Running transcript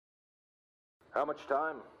How much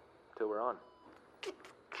time till we're on?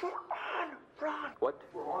 We're on, Ron. What?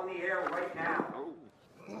 We're on the air right now.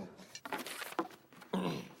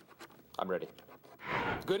 I'm ready.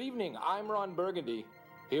 Good evening, I'm Ron Burgundy.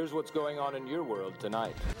 Here's what's going on in your world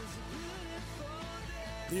tonight.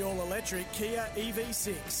 The all-electric Kia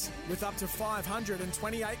EV6 with up to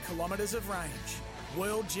 528 kilometres of range.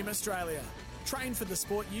 World Gym Australia. Train for the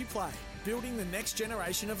sport you play, building the next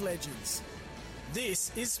generation of legends.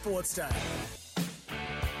 This is Sportsday.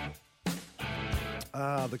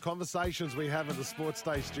 The conversations we have at the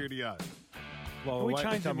Sportsday studio. Well, Can we wait to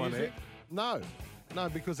change the come on music? air. No,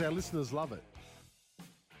 because our listeners love it.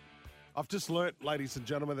 I've just learnt, ladies and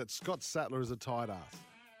gentlemen, that Scott Sattler is a tight ass.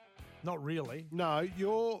 Not really. No,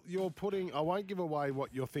 you're putting. I won't give away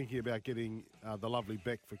what you're thinking about getting the lovely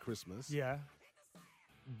Beck for Christmas. Yeah.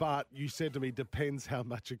 But you said to me, depends how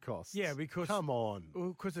much it costs. Yeah, because... Come on.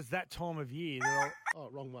 Because it's that time of year that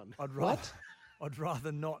wrong one. I'd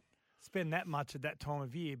rather not spend that much at that time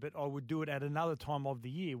of year, but I would do it at another time of the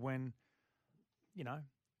year when,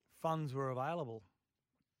 funds were available.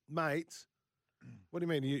 Mate, what do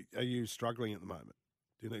you mean? Are you struggling at the moment?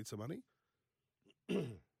 Do you need some money?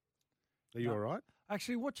 Are you all right?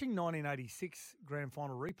 Actually, watching 1986 Grand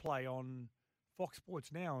Final replay on Fox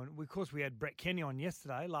Sports Now, and of course we had Brett Kenny on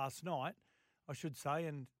last night, I should say,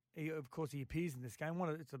 and he appears in this game.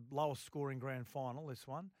 It's the lowest scoring Grand Final, this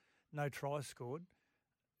one. No tries scored.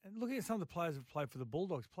 And looking at some of the players who played for the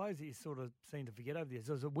Bulldogs, players that you sort of seem to forget over the years.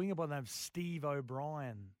 There was a winger by the name of Steve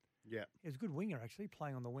O'Brien. Yeah. He was a good winger, actually,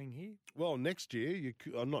 playing on the wing here. Well, next year,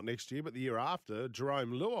 not next year, but the year after,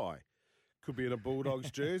 Jerome Luai could be in a Bulldogs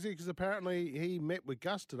jersey because apparently he met with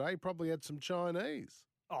Gus today, probably had some Chinese.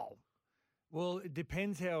 Oh, well, it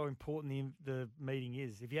depends how important the meeting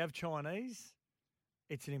is. If you have Chinese,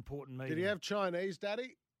 it's an important meeting. Did he have Chinese,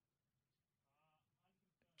 Daddy?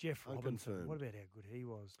 Jeff Robinson. Unconfirmed. What about how good he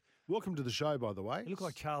was? Welcome to the show, by the way. He looked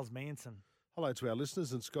like Charles Manson. Hello to our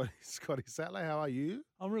listeners and Scotty Sattler. How are you?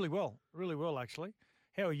 I'm really well, actually.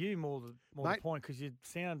 How are you, more the point, because you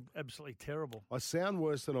sound absolutely terrible. I sound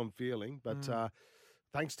worse than I'm feeling, but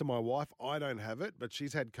thanks to my wife, I don't have it, but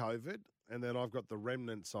she's had COVID, and then I've got the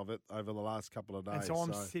remnants of it over the last couple of days. And so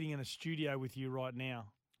I'm sitting in a studio with you right now.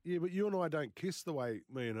 Yeah, but you and I don't kiss the way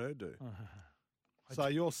me and her do. So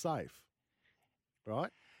you're safe, right?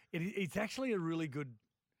 It's actually a good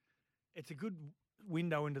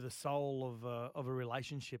window into the soul of a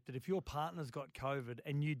relationship, that if your partner's got COVID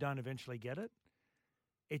and you don't eventually get it,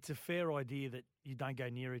 it's a fair idea that you don't go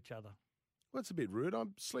near each other. Well, that's a bit rude.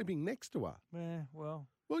 I'm sleeping next to her. Yeah, well.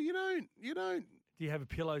 Well, you don't. Do you have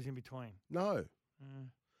pillows in between? No.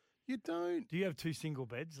 You don't. Do you have two single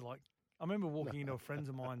beds? Like, I remember walking into a friend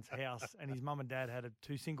of mine's house and his mum and dad had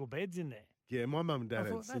two single beds in there. Yeah, my mum and dad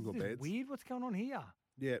had single that's beds. Weird. What's going on here?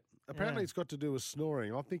 Yeah. Apparently it's got to do with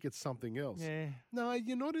snoring. I think it's something else. Yeah. No,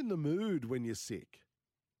 you're not in the mood when you're sick.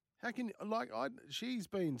 How can she's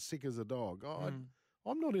been sick as a dog.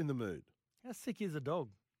 I'm not in the mood. How sick is a dog?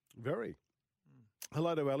 Very.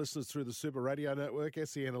 Hello to our listeners through the Super Radio Network,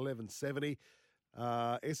 SEN 1170,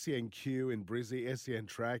 SENQ in Brizzy, SEN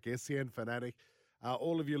Track, SEN Fanatic.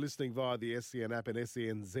 All of you listening via the SEN app and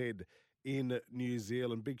SENZ in New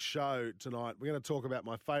Zealand. Big show tonight. We're going to talk about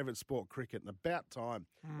my favourite sport, cricket, and about time.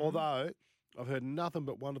 Although I've heard nothing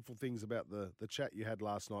but wonderful things about the chat you had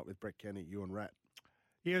last night with Brett Kenny, you and Rat.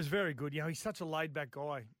 Yeah, it was very good. He's such a laid-back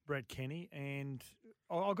guy, Brett Kenny, and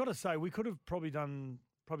I've got to say, we could have probably done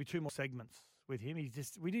two more segments with him.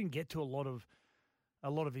 We didn't get to a lot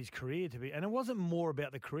of his career and it wasn't more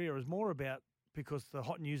about the career. It was more about, because the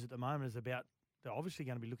hot news at the moment is about, they're obviously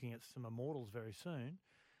going to be looking at some immortals very soon.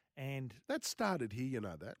 And that started here, you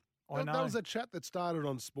know that. I know. That was a chat that started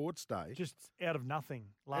on Sports Day. Just out of nothing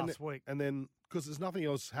last week. And then, because there's nothing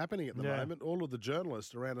else happening at the moment, all of the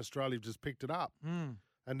journalists around Australia have just picked it up.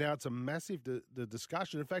 And now it's a massive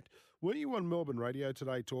discussion. In fact, weren't you on Melbourne radio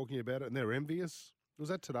today talking about it and they're envious? Was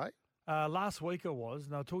that today? Last week I was,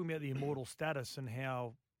 and they were talking about the immortal status and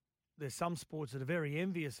how there's some sports that are very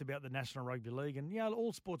envious about the National Rugby League. And,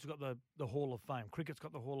 all sports have got the Hall of Fame. Cricket's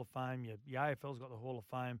got the Hall of Fame. Your AFL's got the Hall of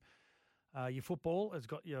Fame. Your football has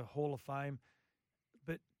got your Hall of Fame.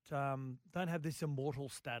 But don't have this immortal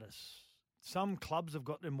status. Some clubs have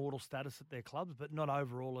got immortal status at their clubs, but not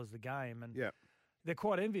overall as the game. And they're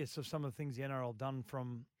quite envious of some of the things the NRL have done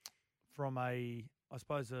from a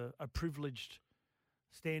privileged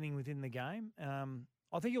standing within the game.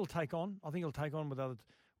 I think he'll take on.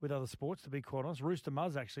 With other sports, to be quite honest. Rooster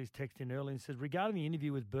Muzz actually has texted in early and said, regarding the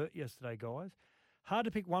interview with Bert yesterday, guys, hard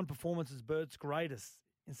to pick one performance as Bert's greatest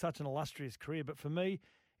in such an illustrious career, but for me,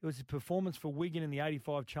 It was his performance for Wigan in the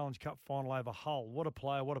 85 Challenge Cup final over Hull. What a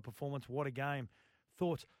player, what a performance, what a game.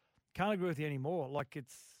 Thoughts? Can't agree with you anymore. Like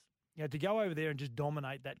it's, to go over there and just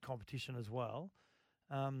dominate that competition as well.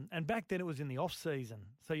 And back then it was in the off season.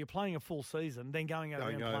 So you're playing a full season, then going over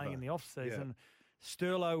and playing in the off season. Yeah.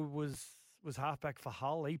 Sterlo was halfback for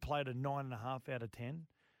Hull. He played a 9.5 out of 10.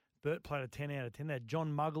 Burt played a 10 out of 10. They had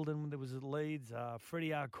John Muggleton, there was at Leeds, Freddie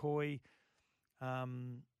Arcoy.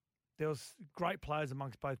 There was great players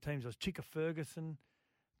amongst both teams. There was Chicka Ferguson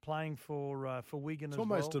playing for Wigan as well.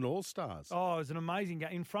 It's almost an all-stars. Oh, it was an amazing game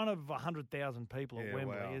in front of 100,000 people at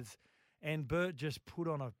Wembley. Wow. And Burt just put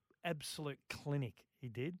on an absolute clinic, he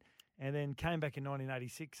did, and then came back in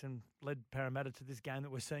 1986 and led Parramatta to this game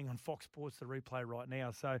that we're seeing on Fox Sports, the replay right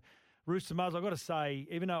now. So Rooster Muzz, I've got to say,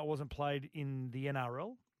 even though it wasn't played in the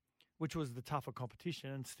NRL, which was the tougher competition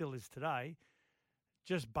and still is today,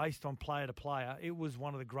 just based on player to player, it was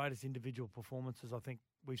one of the greatest individual performances I think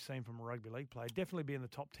we've seen from a rugby league player. Definitely be in the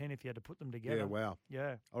top 10 if you had to put them together. Yeah, wow.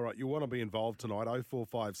 Yeah. All right, you want to be involved tonight,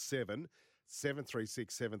 0457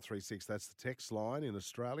 736 736. That's the text line in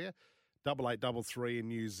Australia. 8833 in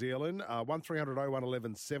New Zealand. 1300 01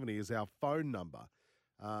 1170 is our phone number.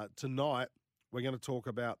 Tonight, we're going to talk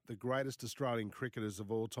about the greatest Australian cricketers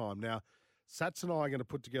of all time. Now, Sats and I are going to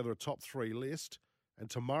put together a top 3 list, and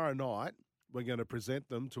tomorrow night we're going to present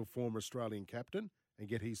them to a former Australian captain and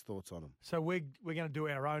get his thoughts on them. So we're going to do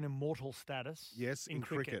our own immortal status. Yes, in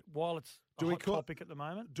cricket. While it's a hot topic at the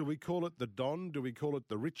moment. Do we call it the Don? Do we call it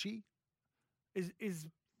the Richie? Is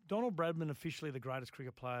Donald Bradman officially the greatest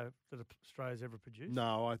cricket player that Australia's ever produced?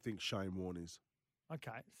 No, I think Shane Warne is.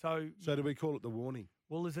 Okay, so do we call it the Warnie?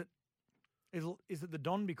 Well, is it the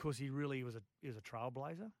Don because he really was a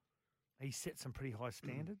trailblazer? He set some pretty high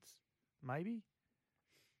standards, maybe.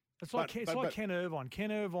 It's like Ken Irvine.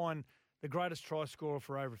 Ken Irvine, the greatest try scorer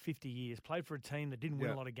for over 50 years, played for a team that didn't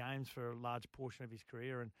win a lot of games for a large portion of his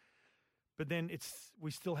career, but then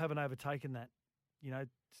we still haven't overtaken that.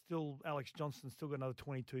 Still Alex Johnston's still got another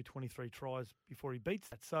 22, 23 tries before he beats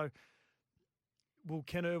that. So will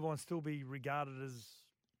Ken Irvine still be regarded as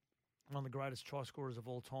one of the greatest try scorers of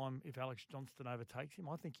all time if Alex Johnston overtakes him?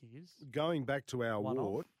 I think he is. Going back to our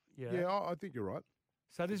award, I think you're right.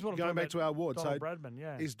 So this is what I'm going back to our award. Donald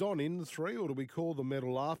Bradman, is Don in the 3, or do we call the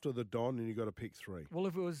medal after the Don and you got to pick 3? Well,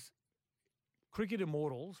 if it was Cricket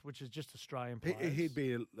Immortals, which is just Australian players, he'd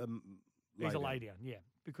be he's a lady,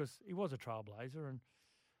 because he was a trailblazer. And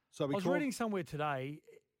so I was reading somewhere today,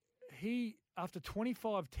 he after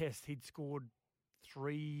 25 tests he'd scored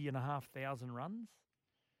 3,500 runs.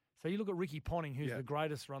 So you look at Ricky Ponting, who's the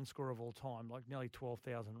greatest run scorer of all time, like nearly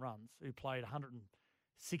 12,000 runs, who played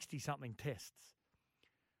 160-something tests.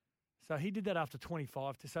 So he did that after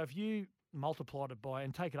 25. So if you multiplied it by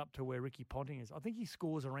and take it up to where Ricky Ponting is, I think he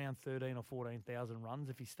scores around 13 or 14,000 runs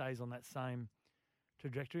if he stays on that same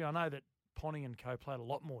trajectory. I know that Ponting and co played a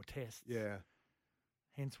lot more tests. Yeah.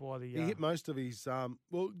 Hence why he hit most of his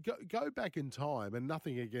go back in time, and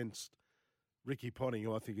nothing against Ricky Ponting,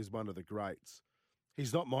 who I think is one of the greats.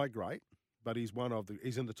 He's not my great, but he's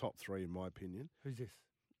he's in the top 3 in my opinion. Who's this?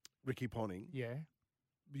 Ricky Ponting. Yeah.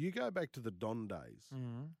 You go back to the Don days.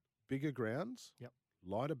 Mm-hmm. Bigger grounds. Yep.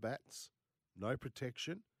 Lighter bats. No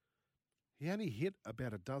protection. He only hit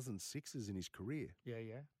about a dozen sixes in his career.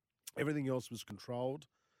 Yeah. Everything else was controlled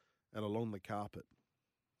and along the carpet.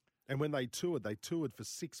 And when they toured for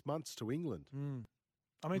 6 months to England. Mm.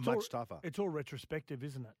 I mean, much tougher. It's all retrospective,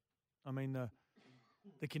 isn't it? I mean,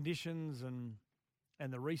 the conditions and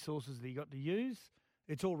the resources that he got to use,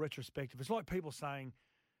 it's all retrospective. It's like people saying,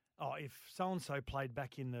 if so-and-so played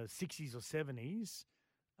back in the 60s or 70s,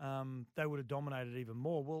 they would have dominated even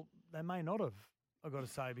more. Well, they may not have, I've got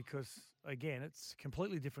to say, because, again, it's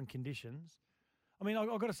completely different conditions. I mean,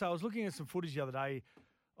 I've got to say, I was looking at some footage the other day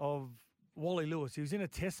of Wally Lewis. He was in a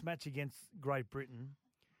test match against Great Britain,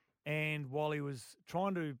 and while he was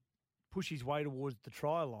trying to push his way towards the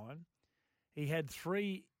try line, he had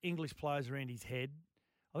 3 English players around his head.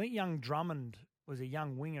 I think young Drummond was a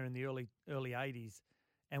young winger in the early 80s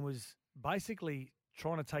and was basically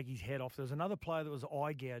trying to take his head off. There was another player that was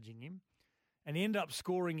eye gouging him, and he ended up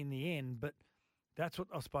scoring in the end. But that's what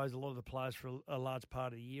I suppose a lot of the players for a large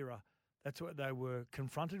part of the era, that's what they were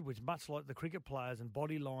confronted with, much like the cricket players, and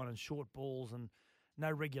body line and short balls and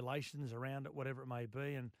no regulations around it, whatever it may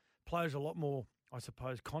be. And players are a lot more, I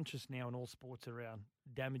suppose, conscious now in all sports around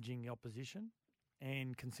damaging the opposition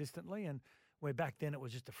and consistently. And where back then it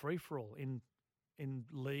was just a free-for-all in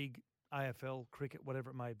league, AFL, cricket,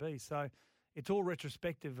 whatever it may be. So it's all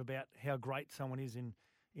retrospective about how great someone is in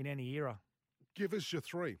any era. Give us your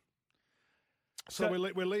 3. So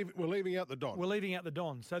we're leaving out the Don. We're leaving out the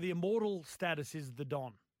Don. So the immortal status is the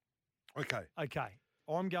Don. Okay. Okay.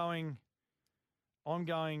 I'm going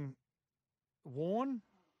Warne,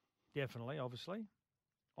 definitely, obviously.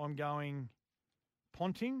 I'm going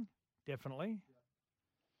Ponting, definitely.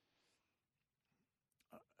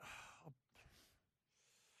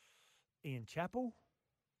 Ian Chappell,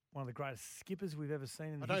 one of the greatest skippers we've ever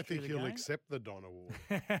seen in the I don't history think of the he'll game. accept the Don Award.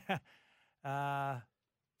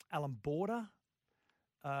 Alan Border.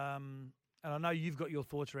 And I know you've got your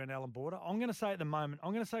thoughts around Alan Border. I'm going to say at the moment,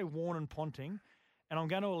 I'm going to say Warne and Ponting, and I'm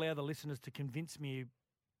going to allow the listeners to convince me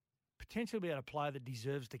potentially about a player that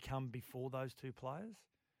deserves to come before those two players.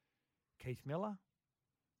 Keith Miller,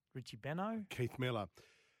 Richie Benaud. Keith Miller,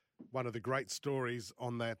 one of the great stories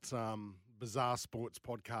on that Bizarre Sports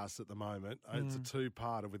podcast at the moment. It's a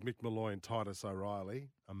two-parter with Mick Malloy and Titus O'Reilly.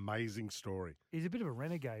 Amazing story. He's a bit of a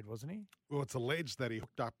renegade, wasn't he? Well, it's alleged that he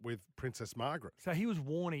hooked up with Princess Margaret. So he was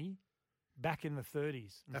Warney back in the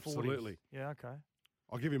 30s and Absolutely. 40s. Yeah, okay.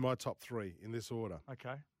 I'll give you my top three in this order.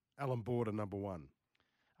 Okay. Alan Border, number one.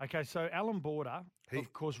 Okay, so Alan Border,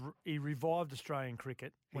 of course, he revived Australian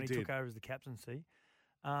cricket when he took over as the captaincy.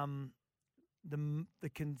 The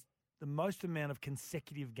most amount of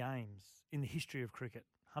consecutive games in the history of cricket,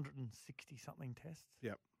 160-something tests.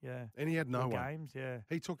 Yep. Yeah. And he had no one. Games, yeah.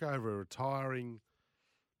 He took over retiring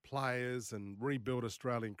players and rebuilt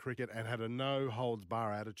Australian cricket and had a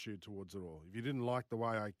no-holds-bar attitude towards it all. If you didn't like the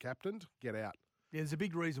way I captained, get out. Yeah, there's a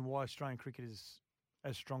big reason why Australian cricket is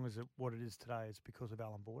as strong as what it is today. It's because of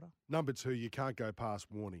Alan Border. Number two, you can't go past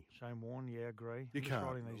Warney. Shane Warne, yeah, agree. You can't.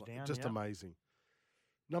 Writing these down. Just amazing.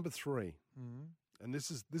 Number three, and this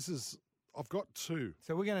is I've got two.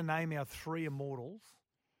 So we're going to name our three immortals.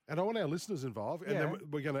 And I want our listeners involved. And then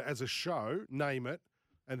we're going to, as a show, name it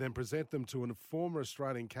and then present them to a former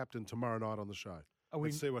Australian captain tomorrow night on the show.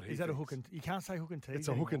 Let's see what he Is that thinks. a hook and... You can't say hook and tease It's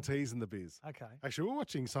a hook and tease in the biz. Okay. Actually, we were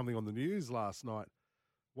watching something on the news last night.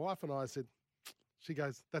 Wife and I said, she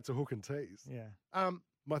goes, that's a hook and tease. Yeah.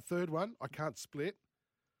 My third one, I can't split,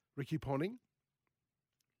 Ricky Ponting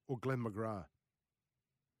or Glenn McGrath.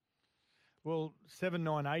 Well,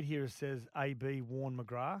 798 here says AB Warne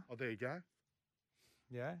McGrath. Oh, there you go.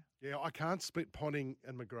 Yeah. Yeah, I can't split Ponting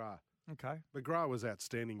and McGrath. Okay. McGrath was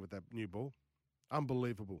outstanding with that new ball.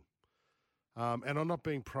 Unbelievable. And I'm not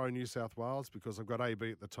being pro-New South Wales because I've got AB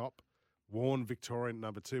at the top, Warne Victorian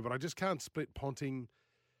number two, but I just can't split Ponting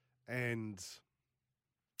and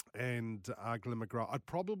Glenn McGrath. I'd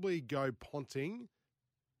probably go Ponting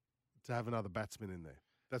to have another batsman in there.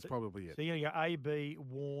 That's probably it. So you're going to go AB,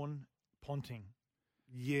 Warne, Ponting.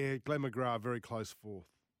 Yeah, Glenn McGrath, very close fourth.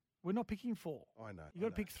 We're not picking four. I know. You've got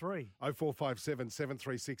to pick three. 0457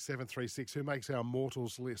 736 736. Who makes our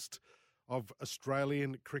mortals list of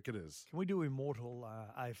Australian cricketers? Can we do immortal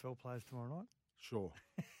AFL players tomorrow night? Sure.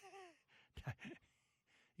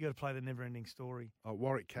 You got to play the never-ending story.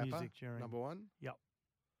 Warwick Kappa, Music during. number one. Yep.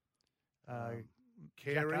 Carey.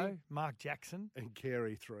 Jacko, Mark Jackson. And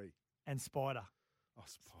Carey, three. And Spider. Oh,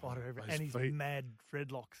 Spider over, those and his feet. mad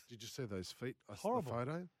dreadlocks. Did you see those feet? Horrible. The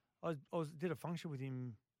photo? I did a function with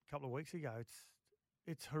him a couple of weeks ago.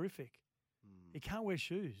 It's horrific. He can't wear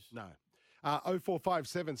shoes. No.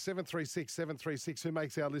 0457 736 736. Who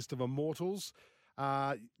makes our list of immortals?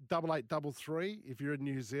 8833 if you're in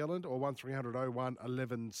New Zealand, or 1300 01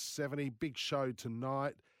 1170. Big show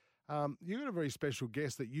tonight. You got a very special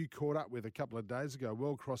guest that you caught up with a couple of days ago,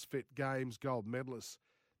 World CrossFit Games gold medalist.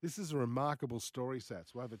 This is a remarkable story,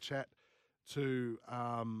 Sats. We'll have a chat to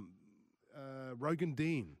Rogan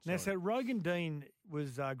Dean. Now, so Rogan Dean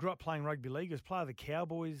grew up playing rugby league. He was player of the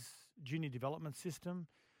Cowboys junior development system.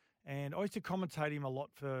 And I used to commentate him a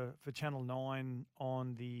lot for Channel 9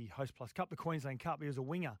 on the Host Plus Cup, the Queensland Cup. He was a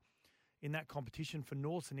winger in that competition for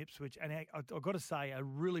Norths and Ipswich. And I've got to say, a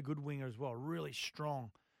really good winger as well, really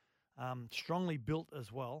strong, strongly built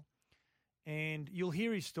as well. And you'll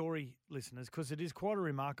hear his story, listeners, because it is quite a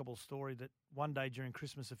remarkable story that one day during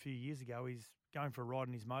Christmas a few years ago, he's going for a ride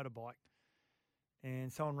on his motorbike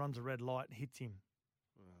and someone runs a red light and hits him.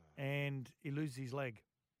 And he loses his leg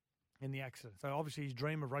in the accident. So obviously his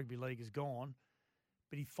dream of rugby league is gone,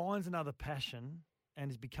 but he finds another passion and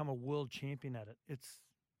has become a world champion at it. It's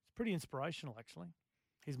pretty inspirational, actually,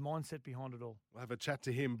 his mindset behind it all. We'll have a chat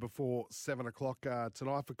to him before 7 o'clock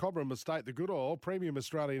tonight. For Cobram Estate, the good oil, premium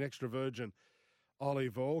Australian extra virgin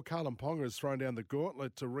olive oil. Carlin Ponga has thrown down the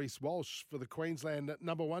gauntlet to Reece Walsh for the Queensland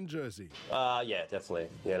number one jersey. Yeah, definitely.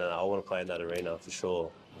 Yeah, no, I want to play in that arena for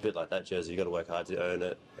sure. A bit like that jersey, you got to work hard to earn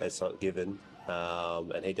it. It's not given.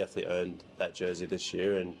 And he definitely earned that jersey this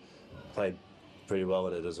year and played pretty well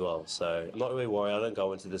in it as well. So I'm not really worried. I don't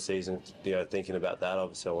go into the season, thinking about that.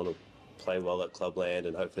 Obviously, I want to play well at Clubland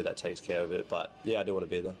and hopefully that takes care of it. But yeah, I do want to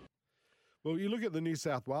be there. Well, you look at the New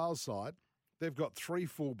South Wales side, they've got 3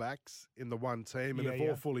 fullbacks in the one team, and if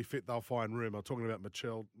all fully fit, they'll find room. I'm talking about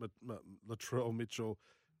Latrell Mitchell,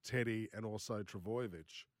 Teddy, and also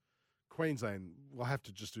Trbojevic. Queensland will have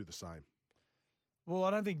to just do the same. Well,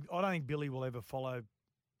 I don't think Billy will ever follow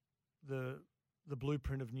the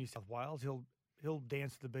blueprint of New South Wales. He'll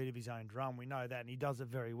dance to the beat of his own drum. We know that, and he does it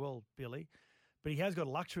very well, Billy. But he has got a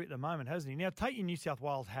luxury at the moment, hasn't he? Now, take your New South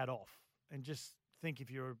Wales hat off and just think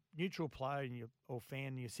if you're a neutral player or fan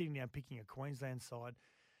and you're sitting down picking a Queensland side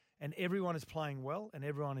and everyone is playing well and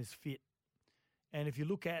everyone is fit. And if you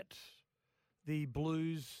look at the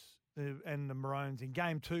Blues and the Maroons in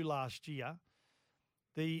Game 2 last year,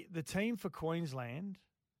 the team for Queensland,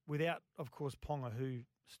 without, of course, Ponga, who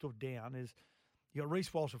stood down, is you got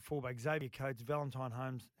Reece Walsh at fullback, Xavier Coates, Valentine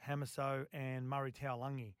Holmes, Hamiso, and Murray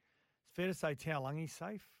Taulagi. It's fair to say Taulagi's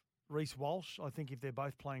safe. Reece Walsh, I think if they're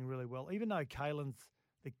both playing really well, even though Kalen's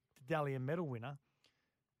the Dalian medal winner,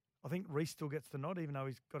 I think Reece still gets the nod, even though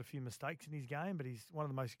he's got a few mistakes in his game, but he's one of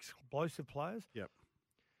the most explosive players. Yep.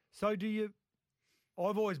 So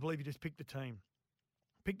I've always believed you just pick the team.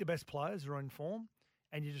 Pick the best players who are in form,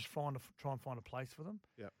 and you just try and find a place for them.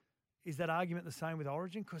 Yep. Is that argument the same with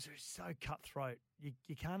Origin? Because they're so cutthroat.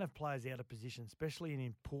 You can't have players out of position, especially in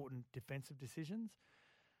important defensive decisions.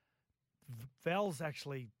 Val's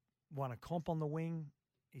actually won a comp on the wing.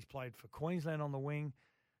 He's played for Queensland on the wing.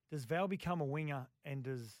 Does Val become a winger, and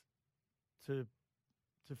to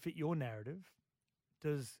fit your narrative,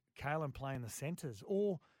 does Kalen play in the centres?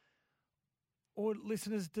 Or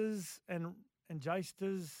listeners, and Jace,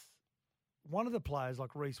 does one of the players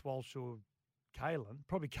like Reece Walsh or Kalen,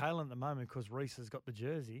 probably Kalen at the moment because Reece has got the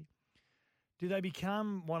jersey, do they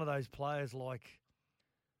become one of those players like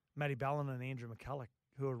Matty Ballin and Andrew McCulloch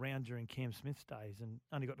who were around during Cam Smith's days and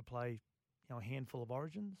only got to play a handful of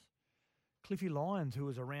Origins? Cliffy Lyons, who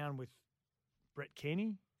was around with Brett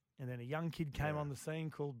Kenny, and then a young kid came on the scene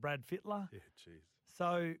called Brad Fittler. Yeah, jeez.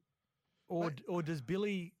 So, or does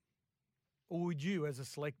Billy, or would you as a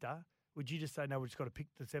selector, would you just say, no, we've just got to pick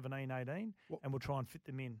the 17, 18 and we'll try and fit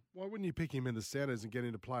them in? Why wouldn't you pick him in the centres and get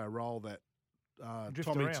him to play a role that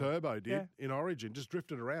Tommy Turbo did in Origin, just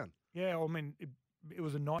drifted around? Yeah, I mean, it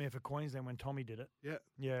was a nightmare for Queensland when Tommy did it. Yeah.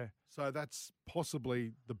 Yeah. So that's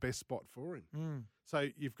possibly the best spot for him. Mm. So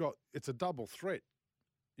it's a double threat.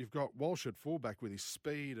 You've got Walsh at fullback with his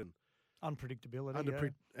speed and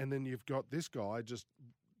unpredictability. And then you've got this guy just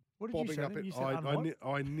what did bobbing you say up. You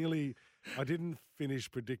said I didn't finish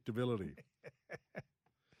predictability.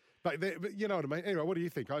 But you know what I mean. Anyway, what do you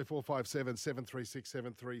think? 0457 736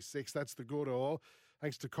 736. That's the good oil.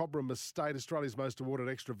 Thanks to Cobram Estate, Australia's most awarded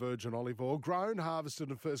extra virgin olive oil. Grown, harvested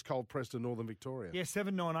and first cold pressed in Northern Victoria. Yeah,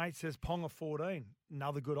 798 says Ponga 14.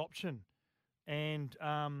 Another good option. And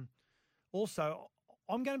also,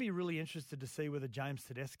 I'm going to be really interested to see whether James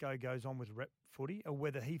Tedesco goes on with rep footy or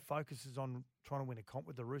whether he focuses on trying to win a comp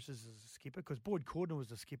with the Roosters as a skipper, because Boyd Cordner was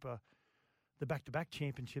the skipper the back-to-back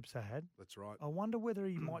championships they had. That's right. I wonder whether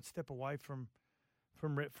he might step away from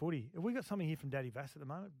rep footy. Have we got something here from Daddy Vass at the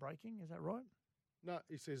moment breaking? Is that right? No,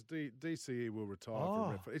 he says DCE will retire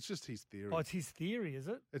from rep. It's just his theory. Oh, it's his theory, is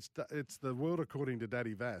it? It's the world according to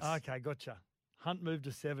Daddy Vass. Okay, gotcha. Hunt moved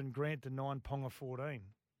to 7, Grant to 9, Ponga 14.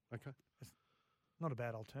 Okay. It's not a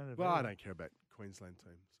bad alternative. Well, I don't care about Queensland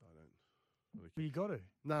team, so I don't really care. But you got to.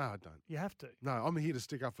 No, I don't. You have to. No, I'm here to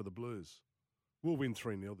stick up for the Blues. We'll win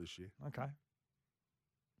 3-0 this year. Okay.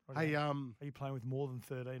 Hey, are you playing with more than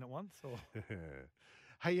 13 at once? Or?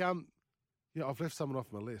 Hey, yeah, I've left someone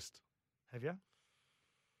off my list. Have you?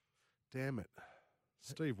 Damn it.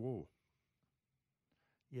 Steve Waugh.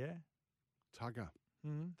 Yeah. Tugger.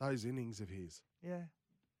 Mm-hmm. Those innings of his. Yeah.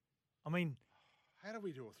 I mean, how do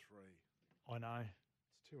we do a 3? I know.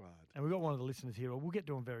 It's too hard. And we've got one of the listeners here. We'll get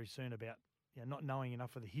to him very soon about not knowing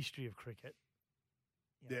enough of the history of cricket.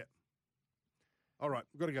 Yeah. All right,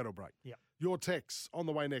 we've got to go to a break. Yeah. Your texts on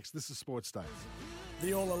the way next. This is Sports Day.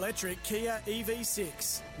 The all-electric Kia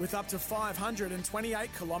EV6 with up to 528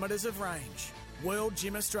 kilometres of range. World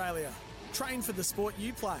Gym Australia. Train for the sport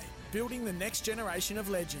you play, building the next generation of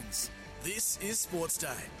legends. This is Sports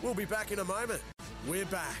Day. We'll be back in a moment. We're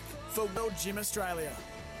back for World Gym Australia.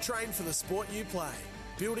 Train for the sport you play,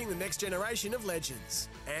 building the next generation of legends.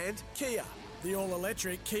 And Kia. The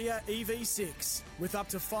all-electric Kia EV6 with up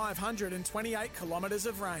to 528 kilometres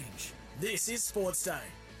of range. This is Sports Day.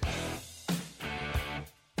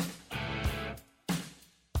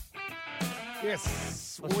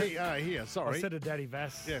 Yes, we are here. Sorry. I said to Daddy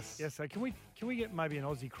Vass. Yes. Yes. So can we get maybe an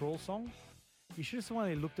Aussie Crawl song? You should have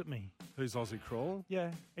someone who looked at me. Who's Aussie Crawl?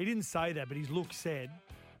 Yeah. He didn't say that, but his look said,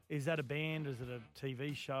 is that a band? Is it a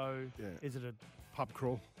TV show? Yeah. Is it a pub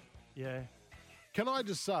crawl? Yeah. Can I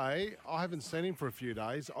just say, I haven't seen him for a few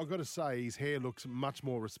days. I've got to say his hair looks much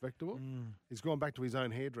more respectable. He's gone back to his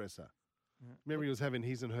own hairdresser. Remember he was having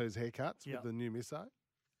his and hers haircuts with the new misso?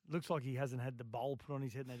 Looks like he hasn't had the bowl put on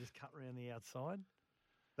his head and they just cut around the outside.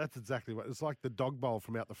 That's exactly what it's like, the dog bowl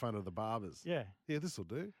from out the front of the barbers. Yeah. Yeah, this will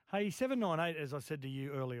do. Hey, 798, as I said to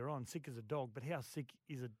you earlier on, sick as a dog, but how sick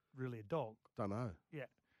is it really a dog? Don't know. Yeah.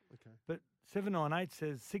 Okay. But 798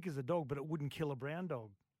 says sick as a dog, but it wouldn't kill a brown dog.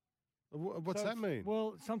 What's So that mean?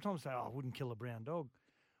 Well, sometimes say, I wouldn't kill a brown dog.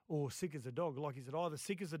 Or sick as a dog. Like, is it either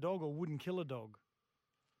sick as a dog or wouldn't kill a dog?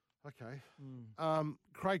 Okay.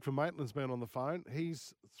 Craig from Maitland's been on the phone.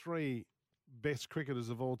 He's 3 best cricketers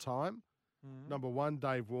of all time. Number 1,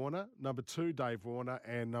 Dave Warner. Number 2, Dave Warner.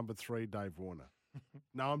 And number 3, Dave Warner.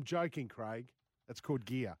 No, I'm joking, Craig. That's called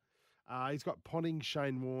gear. He's got Ponting,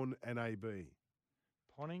 Shane Warne, and AB.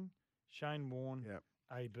 Ponting, Shane Warne, Yep.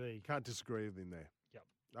 AB. Can't disagree with him there. Yep.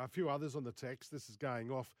 A few others on the text. This is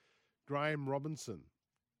going off. Graham Robinson.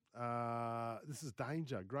 This is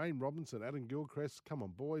danger. Graham Robinson, Adam Gilchrist. Come on,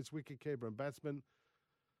 boys. Wicketkeeper and batsman.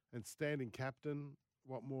 And standing captain.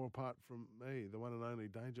 What more apart from me? The one and only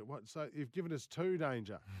danger. What? So you've given us 2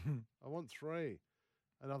 danger. I want 3.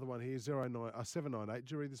 Another one here, 798.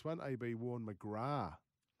 Do you read this one? AB Warren McGrath.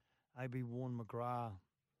 AB Warne McGrath.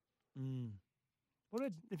 What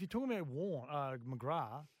about, if you're talking about Warne,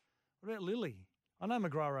 McGrath, what about Lilly? I know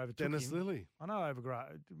McGrath overtook him. Dennis Lilly. I know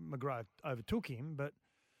McGrath overtook him, but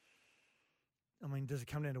I mean, does it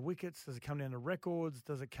come down to wickets? Does it come down to records?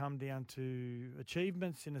 Does it come down to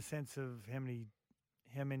achievements in the sense of how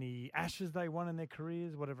many Ashes they won in their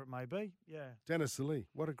careers, whatever it may be? Yeah. Dennis Lilly.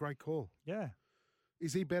 What a great call. Yeah.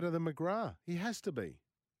 Is he better than McGrath? He has to be.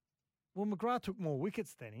 Well, McGrath took more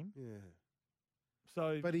wickets than him. Yeah.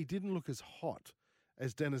 So, But he didn't look as hot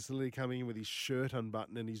as Dennis Lilly coming in with his shirt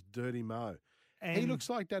unbuttoned and his dirty mo. He looks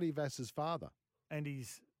like Daddy Vass's father. And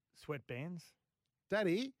his sweatbands.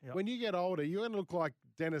 Daddy, Yep. when you get older, you're going to look like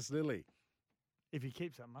Dennis Lilly. If he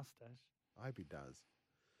keeps that mustache. I hope he does.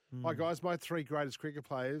 Hi, guys. My 3 greatest cricket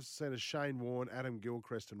players, centre Shane Warne, Adam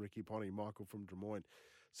Gilchrist and Ricky Ponting. Michael from Des Moines.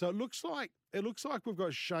 So it looks like we've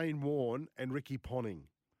got Shane Warne and Ricky Ponting.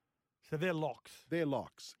 So they're locks. They're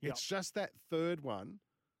locks. Yep. It's just that third one.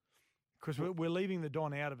 Because we're leaving the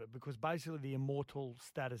Don out of it because basically the immortal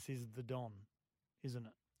status is the Don, isn't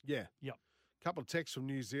it? Yeah. Yep. Couple of texts from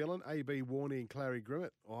New Zealand. AB Warney and Clary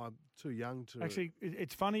Grimmett. Oh, I'm too young to... Actually,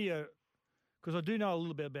 it's funny because I do know a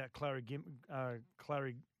little bit about Clary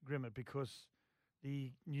Grimmett because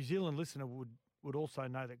the New Zealand listener would also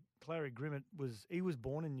know that Clary Grimmett was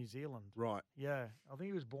born in New Zealand. Right. Yeah. I think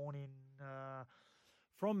he was born in,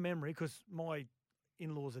 from memory, because my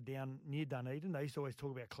in-laws are down near Dunedin. They used to always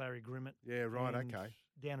talk about Clary Grimmett. Yeah, right, and okay.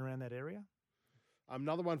 Down around that area.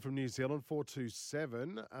 Another one from New Zealand,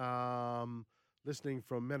 427, listening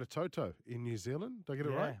from Manitoto in New Zealand. Did I get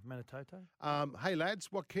it right? Yeah, Manitoto. Hey, lads,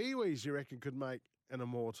 what Kiwis you reckon could make an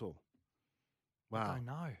immortal? Wow. I don't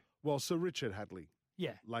know. Well, Sir Richard Hadley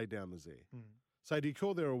Yeah. laid down the Z. So do you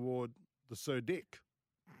call their award the Sir Dick?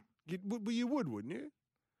 You would, wouldn't you?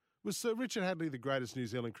 Was Sir Richard Hadley the greatest New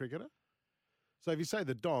Zealand cricketer? So if you say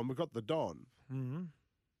the Don, we've got the Don. Mm-hmm.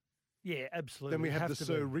 Yeah, absolutely. Then we have the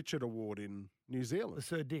Sir Richard Award in New Zealand. The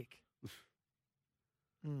Sir Dick.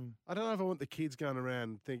 I don't know if I want the kids going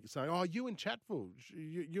around saying, "Oh, you and Chatfield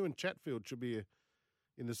should be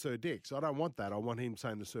in the Sir Dick." So I don't want that. I want him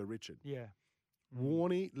saying the Sir Richard. Yeah.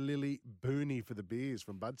 Warney, Lily, Booney for the beers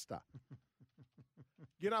from Budster.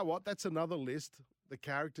 You know what? That's another list. The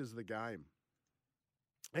characters of the game.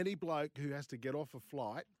 Any bloke who has to get off a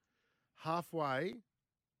flight halfway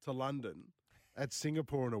to London at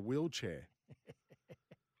Singapore in a wheelchair.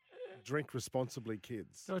 Drink responsibly,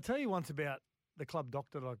 kids. So I tell you once about the club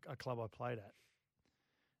doctor, a club I played at,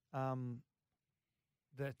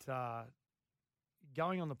 that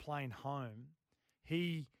going on the plane home,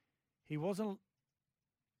 he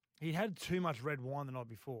had too much red wine the night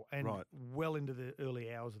before and well into the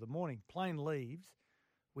early hours of the morning. Plane leaves.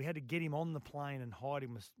 We had to get him on the plane and hide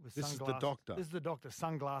him with sunglasses. This is the doctor. This is the doctor,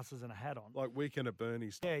 sunglasses and a hat on. Like Weekend at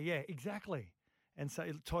Bernie's. Yeah, exactly. And so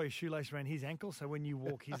tie a shoelace around his ankle so when you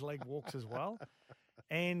walk, his leg walks as well.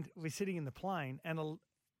 And we're sitting in the plane and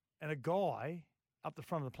a guy up the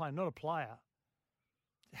front of the plane, not a player,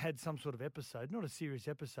 had some sort of episode, not a serious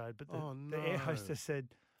episode, but the air hostess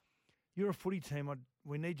said, "You're a footy team.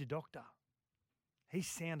 We need your doctor." He's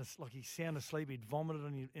sound asleep. He'd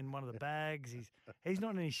vomited in one of the bags. He's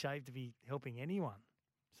not in any shape to be helping anyone.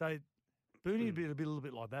 So Booney would be a little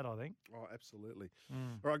bit like that, I think. Oh, absolutely.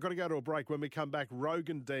 All right, got to go to a break. When we come back,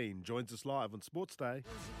 Rogan Dean joins us live on Sportsday.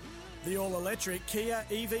 The all-electric Kia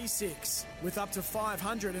EV6 with up to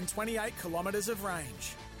 528 kilometres of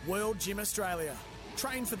range. World Gym Australia.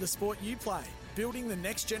 Train for the sport you play, building the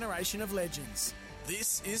next generation of legends.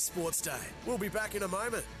 This is Sportsday. We'll be back in a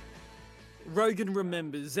moment. Rogan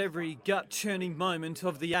remembers every gut-churning moment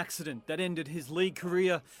of the accident that ended his league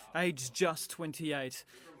career, aged just 28.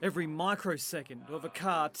 Every microsecond of a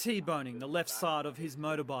car T-boning the left side of his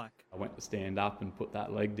motorbike. I went to stand up and put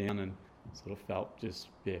that leg down and sort of felt just,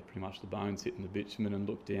 pretty much the bones hitting the bitumen, and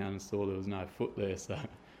looked down and saw there was no foot there. So,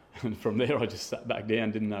 and from there I just sat back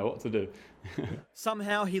down, didn't know what to do.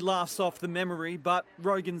 Somehow he laughs off the memory, but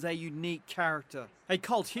Rogan's a unique character. A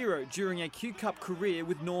cult hero during a Q Cup career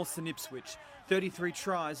with Norths and Ipswich. 33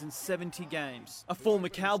 tries in 70 games. A former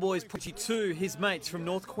Cowboys prodigy too, his mates from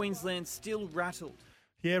North Queensland still rattled.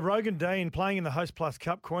 Yeah, Rogan Dean playing in the Host Plus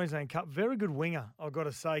Cup, Queensland Cup. Very good winger, I've got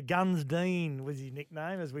to say. Guns Dean was his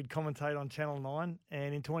nickname as we'd commentate on Channel 9.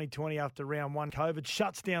 And in 2020, after round one, COVID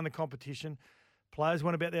shuts down the competition. Players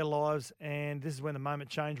went about their lives, and this is when the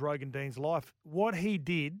moment changed Rogan Dean's life. What he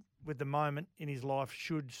did with the moment in his life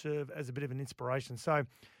should serve as a bit of an inspiration. So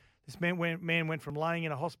this man went from laying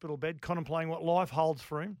in a hospital bed, contemplating what life holds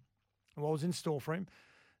for him and what was in store for him,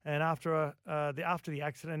 and after the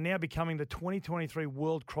accident, now becoming the 2023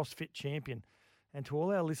 World CrossFit Champion. And to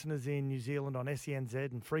all our listeners in New Zealand on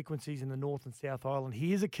SENZ and frequencies in the North and South Island,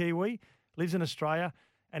 he is a Kiwi, lives in Australia,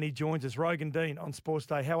 and he joins us. Rogan Dean on Sports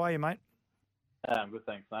Day. How are you, mate? Good,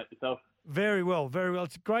 thanks, mate. Yourself? Very well, very well.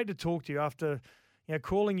 It's great to talk to you after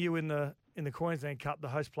calling you in the Queensland Cup, the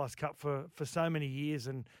Host Plus Cup for so many years,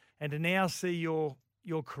 and to now see your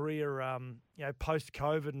career post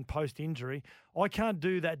COVID and post injury. I can't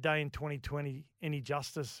do that day in 2020 any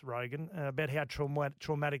justice, Rogan, about how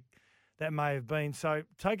traumatic that may have been. So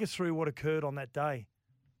take us through what occurred on that day.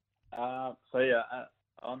 On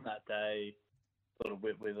that day, sort of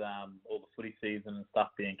with all the footy season and stuff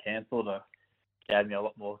being cancelled, gave me a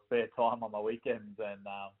lot more spare time on my weekends, and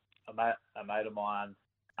a mate of mine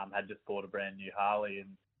had just bought a brand new Harley, and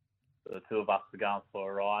the two of us were going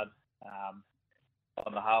for a ride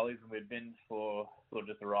on the Harleys, and we'd been for sort of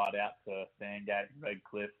just a ride out to Sandgate and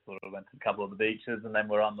Redcliffe, sort of went to a couple of the beaches, and then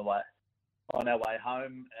we're on our way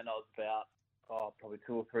home, and I was about probably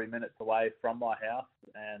 2 or 3 minutes away from my house,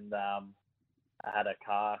 and I had a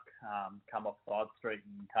car come off side street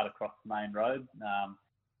and cut across the main road.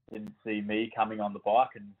 Didn't see me coming on the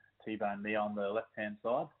bike and T-boned me on the left-hand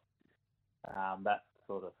side. That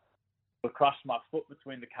sort of crushed my foot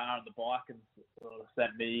between the car and the bike and sort of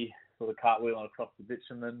sent me sort of cartwheeling across the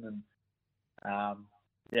bitumen. And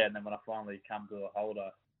and then when I finally come to a holder,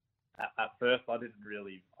 at first I didn't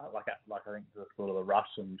really, I think the sort of the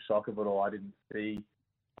rush and shock of it all,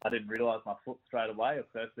 I didn't realise my foot straight away.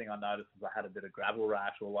 The first thing I noticed was I had a bit of gravel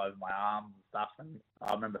rash all over my arms and stuff, and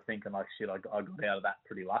I remember thinking, like, shit, I got out of that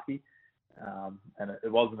pretty lucky. And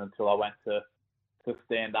it wasn't until I went to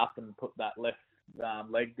stand up and put that left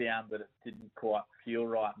leg down that it didn't quite feel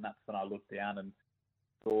right, and that's when I looked down and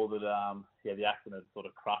saw that the accident sort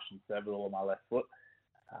of crushed and severed all of my left foot.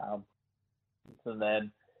 And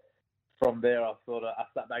then from there, I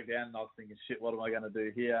sat back down and I was thinking, shit, what am I going to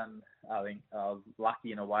do here? And I think I was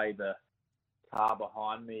lucky in a way. The car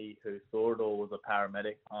behind me who saw it all was a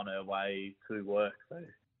paramedic on her way to work. So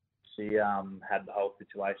she had the whole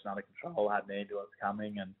situation under control, had an ambulance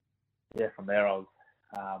coming. And, from there I was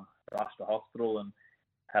rushed to hospital and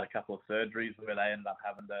had a couple of surgeries where they ended up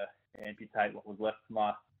having to amputate what was left of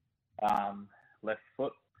my left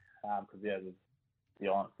foot because, it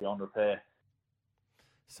was beyond repair.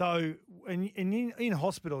 So in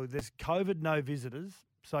hospital, there's COVID, no visitors,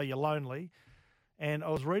 so you're lonely. And I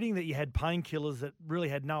was reading that you had painkillers that really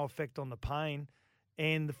had no effect on the pain.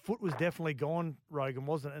 And the foot was definitely gone, Rogan,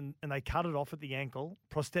 wasn't it? And they cut it off at the ankle,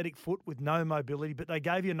 prosthetic foot with no mobility. But they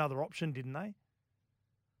gave you another option, didn't they?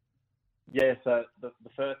 Yeah, so the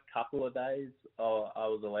first couple of days I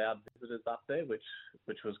was allowed visitors up there,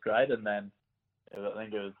 which was great. And then I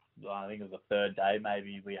think it was the third day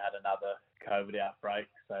maybe we had another COVID outbreak,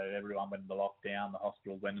 so everyone went into lockdown. The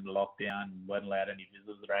hospitals went into lockdown and weren't allowed any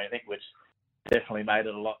visitors or anything, which definitely made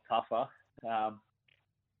it a lot tougher.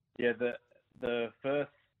 The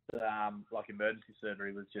first emergency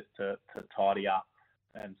surgery was just to tidy up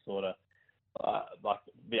and sort of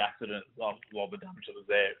the accident, the damage that was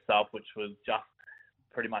there itself, which was just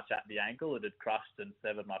pretty much at the ankle. It had crushed and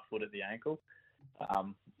severed my foot at the ankle.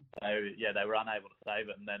 They were unable to save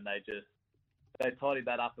it, and then they tidied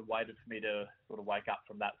that up and waited for me to sort of wake up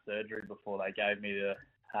from that surgery before they gave me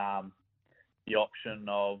the option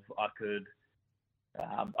of I could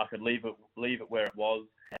leave it where it was,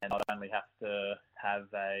 and I'd only have to have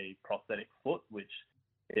a prosthetic foot, which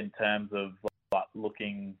in terms of like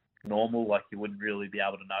looking normal, like you wouldn't really be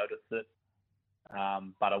able to notice it.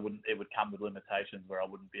 But it would come with limitations where I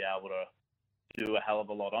wouldn't be able to do a hell of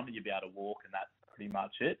a lot on it. You'd be able to walk, and that's pretty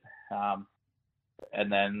much it.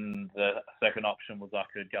 And then the second option was I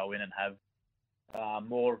could go in and have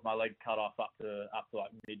more of my leg cut off up to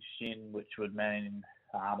like mid shin, which would mean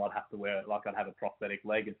I'd have to wear it like I'd have a prosthetic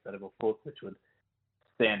leg instead of a foot, which would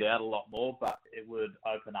stand out a lot more, but it would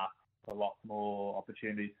open up a lot more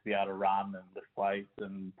opportunities to be able to run and lift weights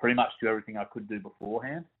and pretty much do everything I could do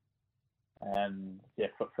beforehand. And yeah,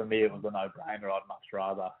 for me, it was a no-brainer. I'd much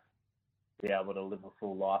rather be able to live a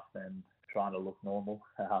full life than trying to look normal.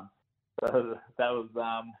 So that was,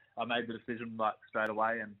 I made the decision like straight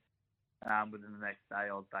away, and within the next day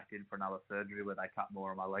I was back in for another surgery where they cut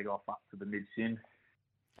more of my leg off up to the mid shin.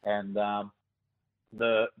 And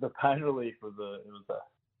the pain relief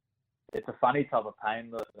it's a funny type of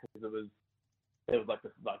pain because it was like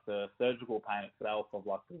the surgical pain itself of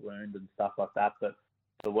like the wound and stuff like that, but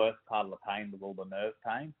the worst part of the pain was all the nerve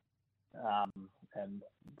pain. And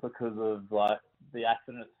because of like the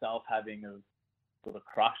accident itself having sort of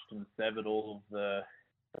crushed and severed all of the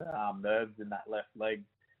nerves in that left leg,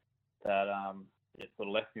 that it sort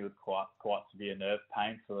of left me with quite severe nerve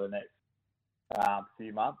pain for the next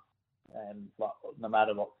few months. And like, no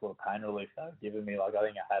matter what sort of pain relief they were giving me, like I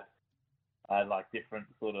think I had like different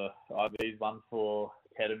sort of IVs, one for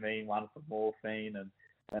ketamine, one for morphine, and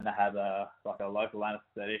then I had like a local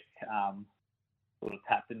anaesthetic sort of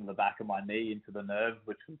tapped into the back of my knee into the nerve,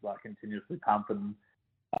 which was like continuously pumping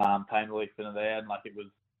pain relief into there, and like it was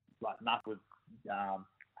like nothing was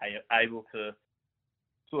able to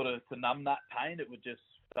sort of to numb that pain. It would just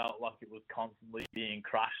felt like it was constantly being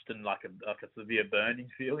crushed and like a severe burning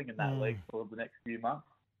feeling in that leg for the next few months.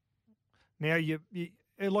 Now you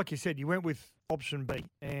like you said, you went with option B,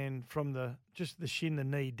 and from the shin, the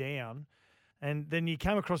knee down, and then you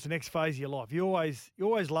came across the next phase of your life. You always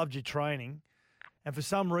loved your training, and for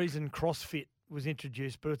some reason CrossFit was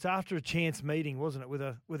introduced, but it's after a chance meeting, wasn't it,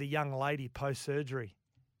 with a young lady post surgery?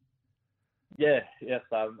 Yes.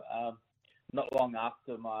 Not long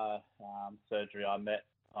after my surgery, I met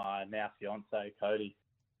my now fiance Cody,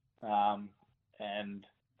 and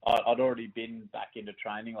I'd already been back into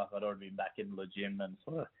training. Like I'd already been back into the gym and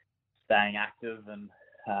sort of staying active and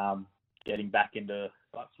getting back into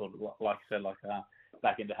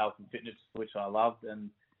back into health and fitness, which I loved. And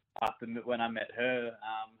when I met her,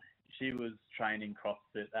 she was training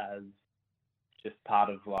CrossFit as just part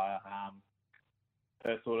of like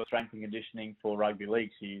her sort of strength and conditioning for rugby league.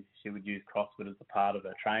 She would use CrossFit as a part of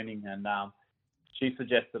her training, and she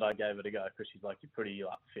suggested I gave it a go because she's like, you're pretty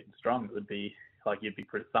like fit and strong. It would be like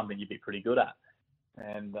something you'd be pretty good at.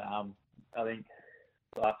 And I think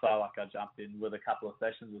I felt like I jumped in with a couple of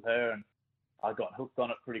sessions with her, and I got hooked on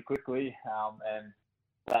it pretty quickly. And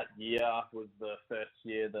that year was the first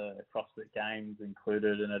year the CrossFit Games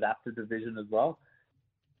included an adaptive division as well.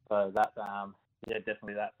 So that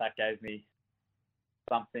definitely that gave me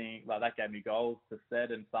something, like that gave me goals to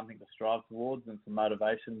set and something to strive towards and some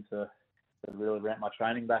motivation to really ramp my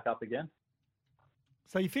training back up again.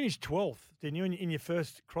 So you finished 12th, didn't you, in your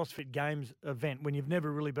first CrossFit Games event when you've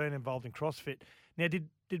never really been involved in CrossFit? Now, did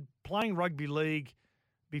playing rugby league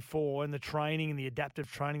before and the training and the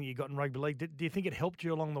adaptive training that you got in rugby league, do you think it helped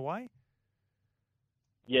you along the way?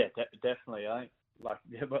 Yeah, definitely. I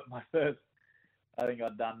think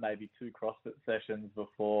I'd done maybe 2 CrossFit sessions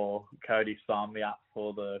before Cody signed me up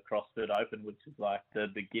for the CrossFit Open, which is like the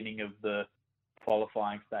beginning of the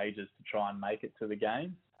qualifying stages to try and make it to the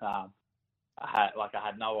games. I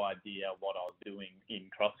had no idea what I was doing in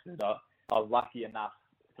CrossFit. I was lucky enough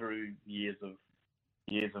through years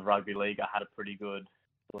of rugby league. I had a pretty good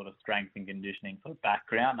sort of strength and conditioning sort of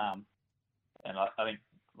background. And I think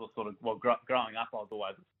growing up, I was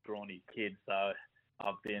always a scrawny kid, so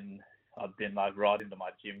I've been like right into my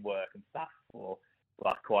gym work and stuff for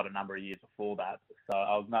like quite a number of years before that. So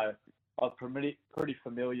I was pretty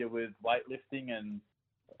familiar with weightlifting, and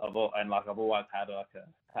I've always had like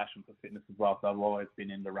a passion for fitness as well. So I've always been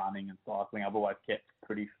into running and cycling. I've always kept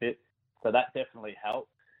pretty fit, so that definitely helped.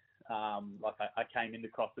 I came into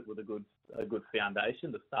CrossFit with a good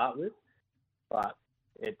foundation to start with, but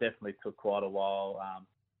it definitely took quite a while.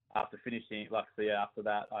 After finishing, after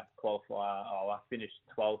that, I finished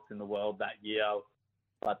 12th in the world that year,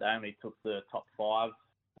 but they only took the top 5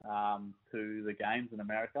 to the games in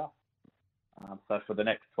America. So for the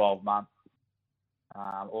next 12 months,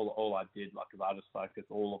 all I did, is I just focused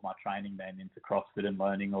all of my training then into CrossFit and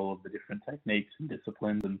learning all of the different techniques and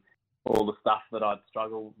disciplines and all the stuff that I'd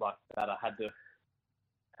struggled that I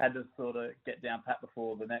had to sort of get down pat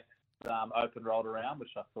before the next open rolled around,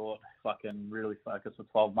 which I thought if I can really focus for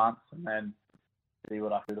 12 months and then see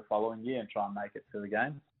what I do the following year and try and make it to the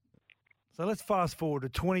games. So let's fast forward to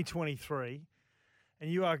 2023,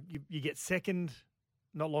 and you get second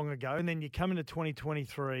not long ago, and then you come into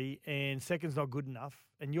 2023, and second's not good enough,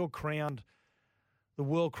 and you're crowned the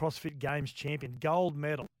World CrossFit Games champion, gold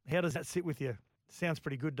medal. How does that sit with you? Sounds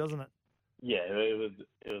pretty good, doesn't it? Yeah, it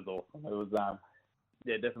was awesome. It was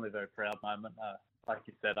definitely a very proud moment. Like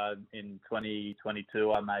you said, in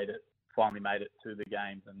 2022, I finally made it to the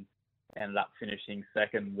games and ended up finishing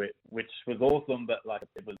second, which was awesome. But like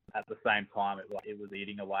it was at the same time, it was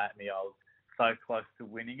eating away at me. I was so close to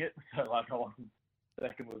winning it, so like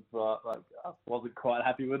second was I wasn't quite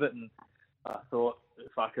happy with it, and I thought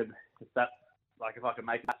if I could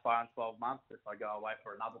make that far in 12 months, if I go away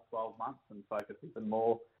for another 12 months and focus even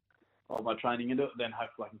more on my training into it, then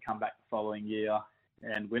hopefully I can come back the following year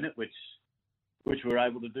and win it, which we were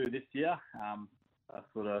able to do this year.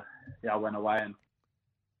 I went away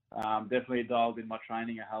and definitely dialed in my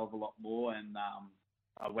training a hell of a lot more, and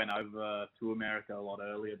I went over to America a lot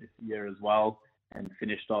earlier this year as well and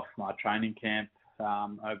finished off my training camp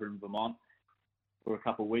over in Vermont for a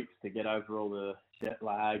couple of weeks to get over all the jet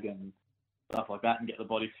lag and stuff like that and get the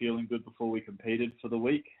body feeling good before we competed for the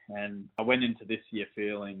week. And I went into this year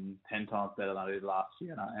feeling 10 times better than I did last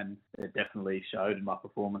year, and it definitely showed in my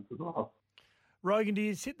performance as well. Rogan, do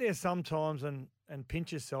you sit there sometimes and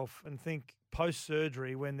pinch yourself and think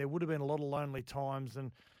post-surgery when there would have been a lot of lonely times,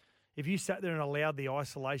 and if you sat there and allowed the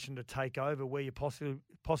isolation to take over, where you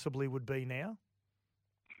possibly would be now?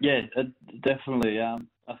 Yeah, definitely. I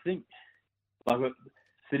think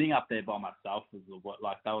sitting up there by myself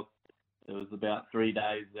it was about 3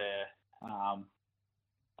 days there on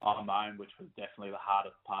my own, which was definitely the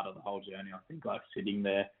hardest part of the whole journey. I think sitting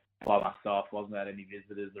there by myself, wasn't had any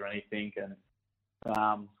visitors or anything, and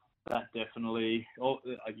that definitely,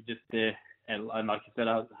 just there, and like you said,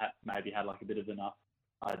 I maybe had a bit of an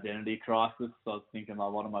identity crisis. So I was thinking,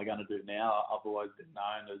 what am I going to do now? I've always been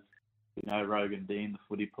known as, Rogan Dean, the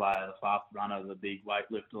footy player, the fast runner, the big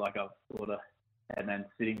weightlifter. And then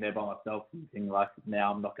sitting there by myself thinking,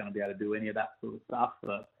 now I'm not going to be able to do any of that sort of stuff.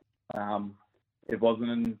 But it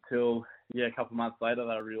wasn't until, a couple of months later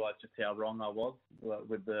that I realised just how wrong I was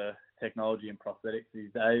with the technology and prosthetics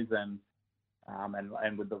these days, and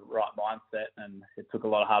with the right mindset. And it took a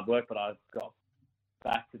lot of hard work, but I got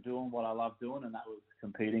back to doing what I love doing, and that was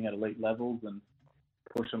competing at elite levels and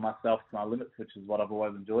pushing myself to my limits, which is what I've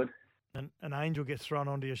always enjoyed. And an angel gets thrown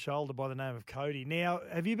onto your shoulder by the name of Cody. Now,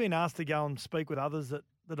 have you been asked to go and speak with others that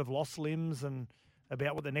have lost limbs and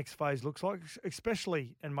about what the next phase looks like,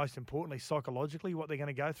 especially and most importantly, psychologically, what they're going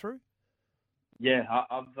to go through? Yeah,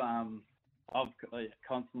 I've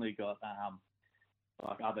constantly got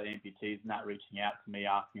other amputees and that reaching out to me,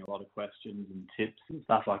 asking a lot of questions and tips and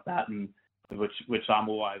stuff like that, and which I'm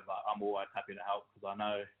always happy to help, because I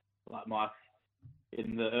know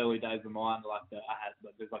in the early days of mine,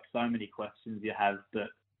 there's so many questions you have that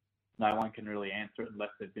no one can really answer it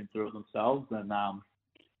unless they've been through it themselves. And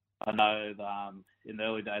I know that in the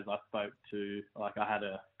early days I spoke to, I had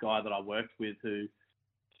a guy that I worked with who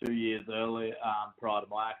 2 years early, prior to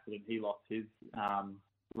my accident, he lost his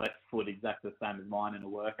left foot exactly the same as mine in a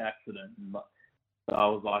work accident. And so I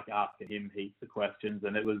was asking him heaps of questions,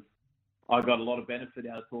 and I got a lot of benefit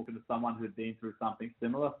out of talking to someone who'd been through something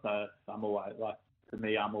similar. So I'm always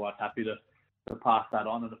I'm always happy to pass that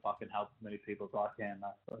on, and if I can help as many people as I can,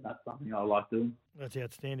 that's something I like doing. That's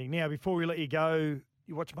outstanding. Now, before we let you go,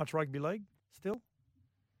 you watch much rugby league still?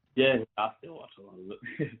 Yeah, I still watch a lot of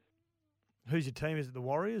it. Who's your team? Is it the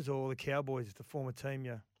Warriors or the Cowboys? It's the former team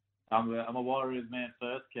I'm a Warriors man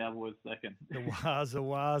first, Cowboys second. The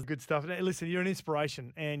Wars, good stuff. Now, listen, you're an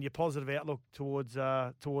inspiration, and your positive outlook towards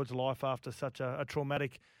life after such a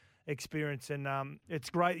traumatic experience. And it's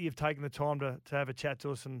great that you've taken the time to have a chat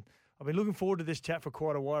to us. And I've been looking forward to this chat for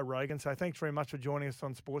quite a while, Rogan. So thanks very much for joining us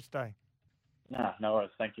on Sports Day. No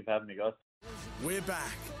worries. Thank you for having me, guys. We're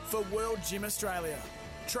back for World Gym Australia.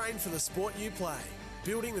 Train for the sport you play.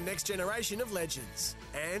 Building the next generation of legends.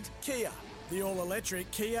 And Kia. The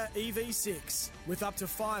all-electric Kia EV6 with up to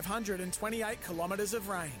 528 kilometres of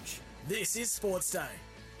range. This is Sports Day.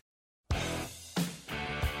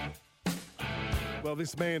 Well,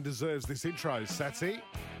 this man deserves this intro, Satsy.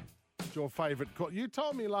 It's your favourite. You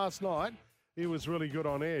told me last night he was really good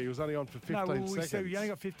on air. He was only on for 15 seconds. We said you only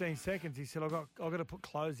got 15 seconds. He said, I've got to put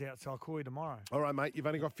clothes out, so I'll call you tomorrow. All right, mate. You've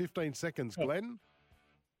only got 15 seconds. Glenn?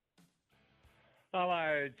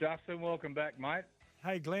 Hello, Justin. Welcome back, mate.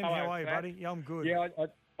 Hey, Glenn. Hello, how are you, Pat. buddy? Yeah, I'm good. Yeah,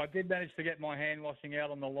 I did manage to get my hand washing out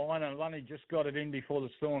on the line, and I've only just got it in before the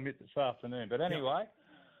storm hit this afternoon. But anyway,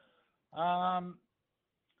 What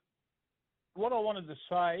I wanted to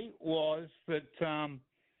say was that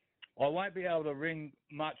I won't be able to ring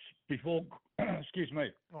much before, excuse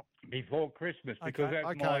me, before Christmas because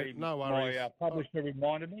that's no my worries. publisher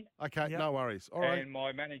reminded me. Okay, no worries. All right. And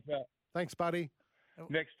my manager Thanks, buddy.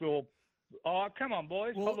 next door. Oh, come on,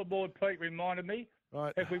 boys. Hoverboard Pete reminded me.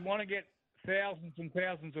 Right. If we want to get thousands and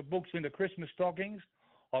thousands of books into Christmas stockings,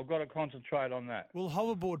 I've got to concentrate on that. Will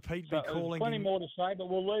Hoverboard Pete be calling plenty him? more to say, but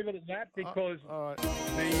we'll leave it at that because all right.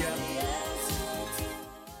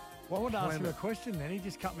 Well, I wanted to ask him a question then. He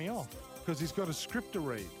just cut me off. Because he's got a script to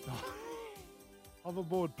read.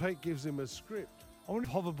 Hoverboard Pete gives him a script. I wonder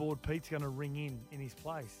if Hoverboard Pete's going to ring in his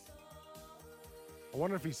place. I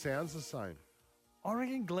wonder if he sounds the same. I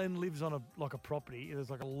reckon Glenn lives on a property. There's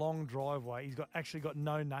like a long driveway. He's actually got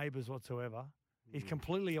no neighbours whatsoever. He's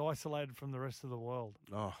completely isolated from the rest of the world.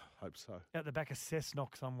 Oh, hope so. Out the back of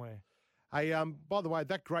Cessnock somewhere. Hey, by the way,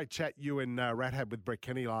 that great chat you and Rat had with Brett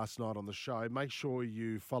Kenny last night on the show, make sure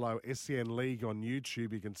you follow SEN League on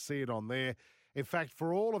YouTube. You can see it on there. In fact,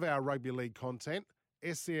 for all of our rugby league content,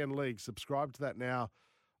 SEN League, subscribe to that now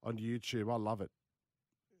on YouTube. I love it.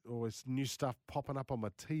 Always new stuff popping up on my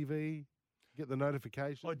TV. Get the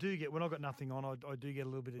notification. I do get, when I've got nothing on, I do get a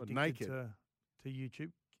little bit addicted naked. to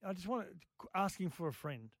YouTube. I just want to, asking for a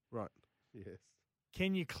friend. Right, yes.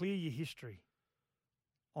 Can you clear your history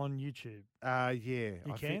on YouTube? Yeah.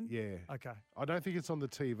 You can? Yeah. Okay. I don't think it's on the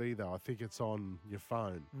TV, though. I think it's on your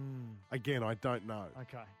phone. Again, I don't know.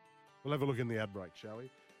 Okay. We'll have a look in the ad break, shall we?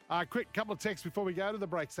 Quick couple of texts before we go to the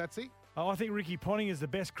break, Satsy. Oh, I think Ricky Ponting is the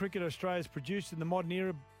best cricketer Australia's produced in the modern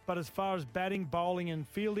era, but as far as batting, bowling and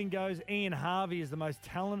fielding goes, Ian Harvey is the most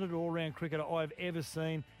talented all-round cricketer I've ever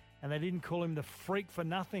seen, and they didn't call him the freak for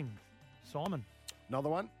nothing. Simon. Another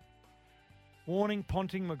one? Warning,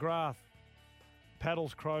 Ponting, McGrath.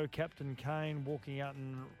 Paddles, Crow, Captain Kane, walking out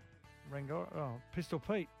and Pistol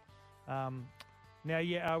Pete. Now,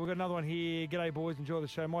 we've got another one here. G'day, boys. Enjoy the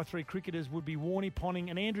show. My three cricketers would be Warney,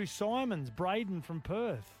 Ponting and Andrew Simons, Braden from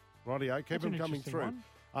Perth. Rightio, keep them coming through.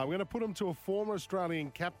 We're going to put them to a former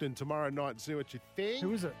Australian captain tomorrow night and see what you think.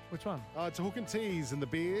 Who is it? Which one? It's a Hook and Tees and the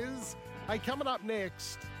Beers. Hey, coming up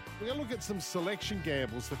next, we're going to look at some selection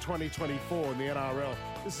gambles for 2024 in the NRL.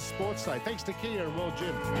 This is Sports Day. Thanks to Kia and World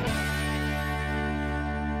Gym.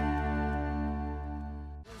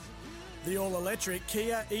 The all-electric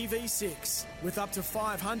Kia EV6 with up to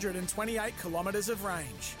 528 kilometres of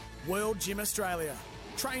range. World Gym Australia.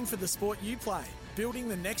 Train for the sport you play, building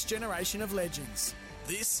the next generation of legends.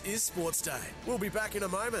 This is Sports Day. We'll be back in a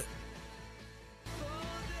moment.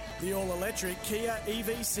 The all-electric Kia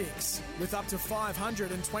EV6 with up to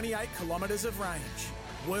 528 kilometres of range.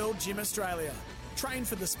 World Gym Australia. Train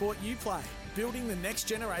for the sport you play, building the next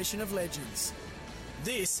generation of legends.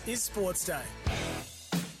 This is Sports Day.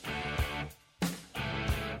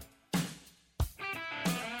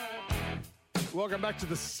 Welcome back to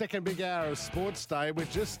the second big hour of Sports Day. We're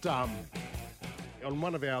just on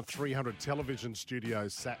one of our 300 television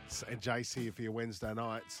studios, Sats and Jace here for your Wednesday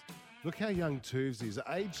nights. Look how young Tubes is.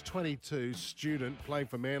 Age 22, student, playing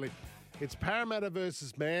for Manly. It's Parramatta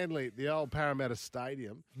versus Manly at the old Parramatta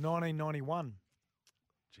Stadium. 1991.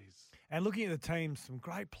 Jeez. And looking at the team, some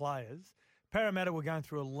great players. Parramatta were going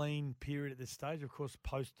through a lean period at this stage, of course,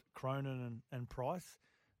 post Cronin and Price.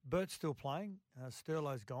 Bert's still playing.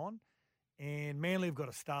 Sterlo's gone. And Manly have got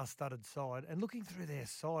a star-studded side. And looking through their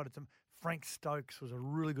side, Frank Stokes was a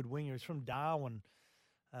really good winger. He's from Darwin.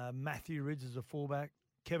 Matthew Ridge is a fullback.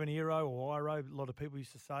 Kevin Iro, or Iro, a lot of people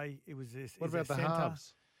used to say it was this. What about the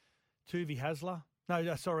halves? Tuvey Hasler.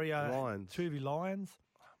 No, sorry. Lions. Tuvey Lions.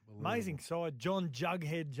 Amazing side. John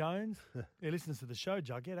Jughead Jones. He listens to the show,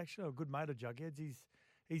 Jughead. Actually, a good mate of Jughead's.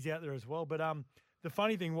 He's out there as well. But the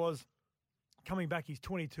funny thing was, coming back, he's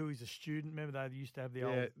 22. He's a student. Remember, they used to have the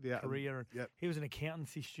old career. And he was an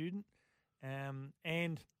accountancy student.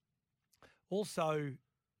 And also,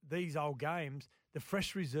 these old games, the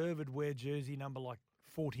fresh reserve would wear jersey number like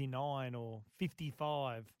 49 or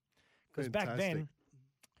 55. Because back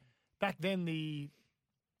then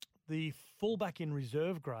the fullback in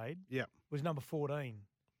reserve grade was number 14.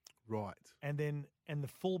 Right. And the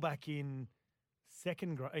fullback in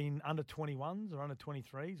second grade, in under 21s or under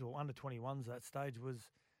 23s or under 21s at that stage was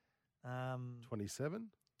 27?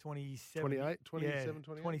 27. 28? 27,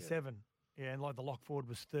 28? 27. Yeah, and like the lock forward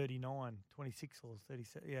was 39, 26 or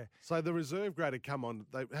 37. Yeah. So the reserve grade had come on.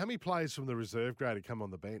 How many players from the reserve grade had come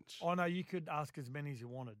on the bench? Oh, no, you could ask as many as you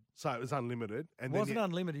wanted. So it was unlimited. And it wasn't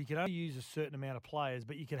unlimited. You could only use a certain amount of players,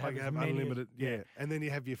 but you could have as many unlimited. And then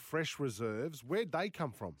you have your fresh reserves. Where'd they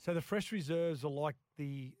come from? So the fresh reserves are like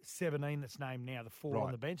the 17 that's named now, the 4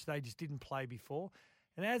 on the bench. They just didn't play before.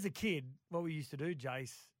 And as a kid, what we used to do,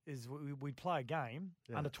 Jace, is we'd play a game,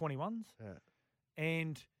 under 21s,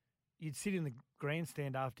 and you'd sit in the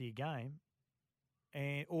grandstand after your game,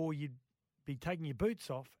 or you'd be taking your boots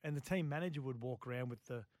off, and the team manager would walk around with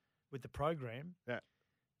the program,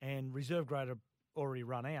 and reserve grade had already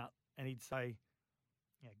run out, and he'd say,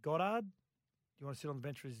 Goddard, do you want to sit on the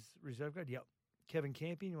bench for his reserve grade? Yep. Kevin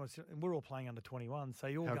Campion, you want to sit? And we're all playing under 21, so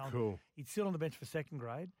you're all going. Cool. He'd sit on the bench for second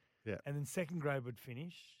grade, and then second grade would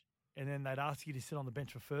finish, and then they'd ask you to sit on the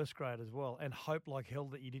bench for first grade as well, and hope like hell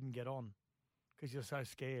that you didn't get on because you're so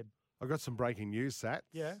scared. I got some breaking news, Sats.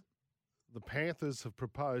 Yeah. The Panthers have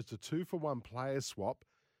proposed a 2-for-1 player swap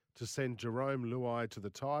to send Jerome Luai to the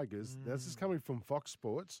Tigers. Now, this is coming from Fox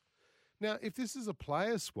Sports. Now, if this is a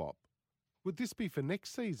player swap, would this be for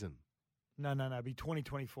next season? No, it'd be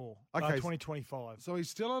 2024. Okay. 2025. So he's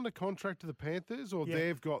still under contract to the Panthers, or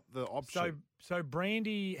they've got the option? So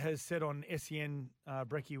Brandy has said on SEN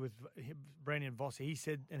Brekkie with Brandon Vossi, he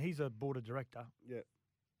said, and he's a board of director. Yeah.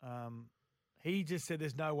 He just said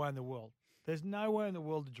there's no way in the world. There's no way in the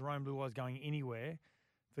world that Jerome Luai is going anywhere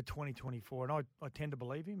for 2024. And I tend to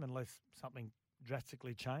believe him unless something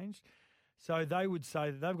drastically changed. So they would say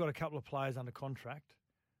that they've got a couple of players under contract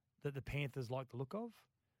that the Panthers like the look of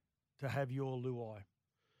to have your Luai.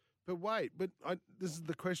 But wait, this is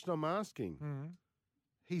the question I'm asking.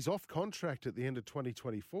 He's off contract at the end of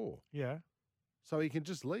 2024. Yeah. So he can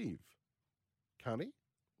just leave, can't he?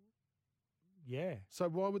 Yeah. So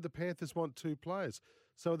why would the Panthers want two players?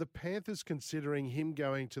 So are the Panthers considering him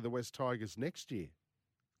going to the West Tigers next year?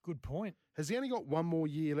 Good point. Has he only got one more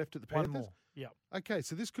year left at the Panthers? One more, yeah. Okay,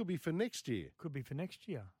 so this could be for next year. Could be for next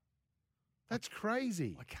year. That's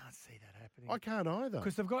crazy. I can't see that happening. I can't either.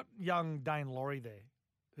 Because they've got young Dane Laurie there,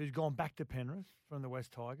 who's gone back to Penrith from the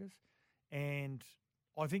West Tigers. And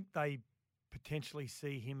I think they potentially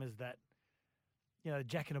see him as that,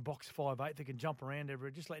 jack-in-a-box 5'8" that can jump around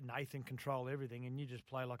everywhere. Just let Nathan control everything and you just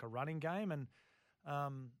play like a running game. And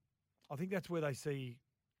I think that's where they see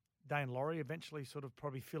Dane Laurie eventually sort of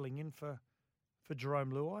probably filling in for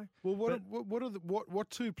Jerome Luai. Well, what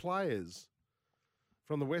two players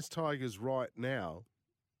from the West Tigers right now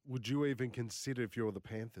would you even consider if you're the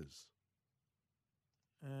Panthers?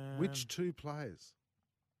 Which two players?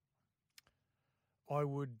 I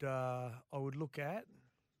would look at.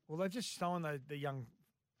 Well, they've just shown the young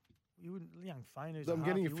Fane. Who's I'm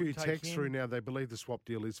getting a few texts through now. They believe the swap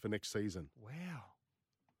deal is for next season. Wow.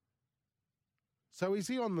 So is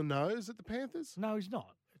he on the nose at the Panthers? No, he's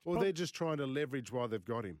not. Or they're just trying to leverage while they've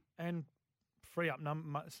got him? And free up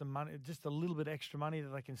some money, just a little bit extra money that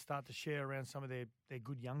they can start to share around some of their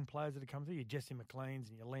good young players that have come through. Your Jesse McLeans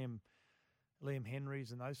and your Liam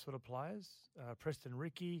Henrys and those sort of players. Preston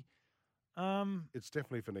Ricky. It's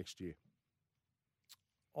definitely for next year.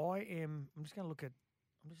 I'm just going to look at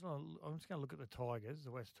the Tigers,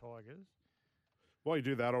 the West Tigers. While you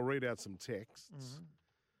do that, I'll read out some texts.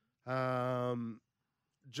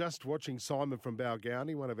 Just watching Simon from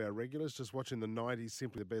Balgownie, one of our regulars, just watching the 90s,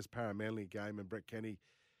 simply the best Paramanly game, and Brett Kenny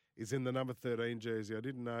is in the number 13 jersey. I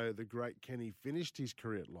didn't know the great Kenny finished his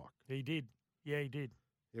career at lock. He did. Yeah, he did.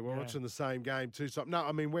 Yeah, we're watching the same game too. So, no,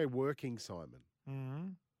 I mean, we're working Simon. Mm-hmm.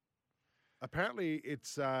 Apparently,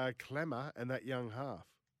 it's Clemmer and that young half.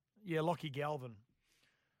 Yeah, Lockie Galvin.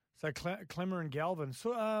 So Clemmer and Galvin.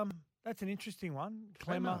 So that's an interesting one.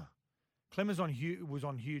 Clemmer's was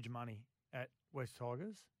on huge money at West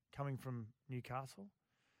Tigers, coming from Newcastle.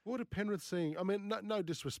 What are Penrith seeing? I mean, no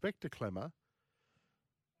disrespect to Clemmer,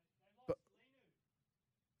 but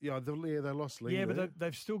they lost Liam. Yeah, but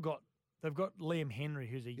they've still got Liam Henry,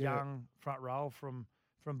 who's a young front row from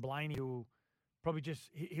Blaney, who will probably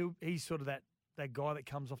he's sort of that guy that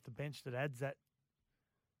comes off the bench that adds that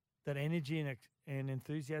energy and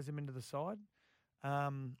enthusiasm into the side. I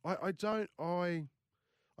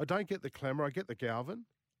don't get the Clemmer. I get the Galvin.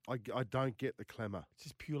 I don't get the Clemmer. It's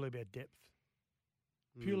just purely about depth.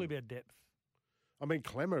 Purely about depth. I mean,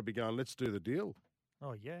 Clemmer would be going, let's do the deal.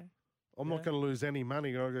 Oh, yeah. I'm not going to lose any money.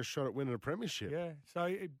 I got a shot at winning a premiership. Yeah, so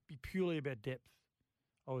it'd be purely about depth,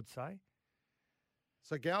 I would say.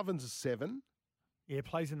 So Galvin's a 7. Yeah,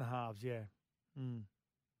 plays in the halves, yeah.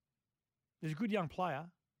 He's a good young player,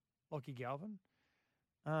 Lockie Galvin.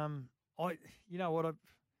 You know what?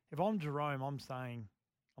 If I'm Jerome, I'm saying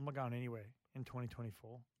I'm not going anywhere in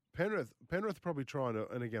 2024. Penrith probably trying to,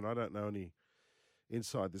 and again, I don't know any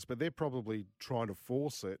inside this, but they're probably trying to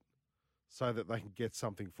force it so that they can get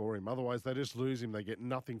something for him. Otherwise, they just lose him. They get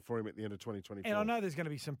nothing for him at the end of 2024. And I know there's going to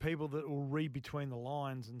be some people that will read between the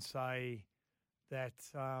lines and say that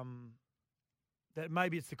that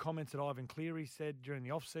maybe it's the comments that Ivan Cleary said during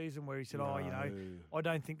the off-season where he said, I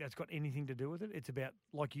don't think that's got anything to do with it. It's about,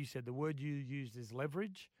 like you said, the word you used is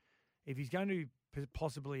leverage. If he's going to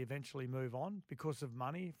possibly eventually move on because of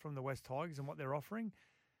money from the West Tigers and what they're offering,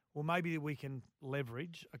 well, maybe we can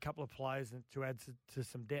leverage a couple of players to add to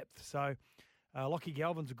some depth. So Lockie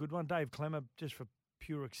Galvin's a good one. Dave Clemmer, just for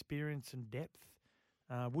pure experience and depth,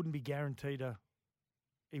 wouldn't be guaranteed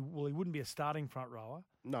he wouldn't be a starting front rower.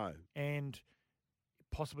 No. And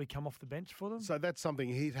possibly come off the bench for them. So that's something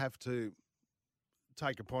he'd have to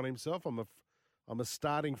take upon himself. I'm a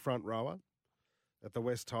starting front rower at the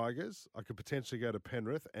West Tigers. I could potentially go to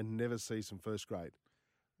Penrith and never see some first grade.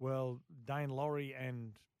 Well, Dane Laurie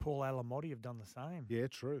and Paul Alamotti have done the same. Yeah,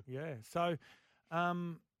 true. Yeah. So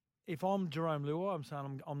if I'm Jerome Luai, I'm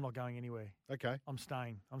saying I'm not going anywhere. Okay. I'm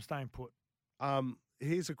staying put.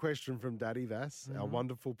 Here's a question from Daddy Vass, our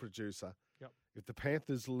wonderful producer. Yep. If the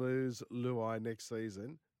Panthers lose Luai next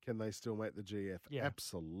season, can they still make the GF? Yeah.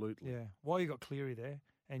 Absolutely. Yeah. Well, you got Cleary there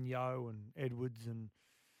and Yo and Edwards and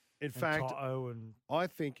in fact, Toto and I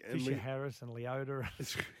think Fisher Harris and Leota.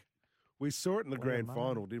 We saw it in the grand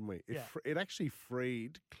final, didn't we? It actually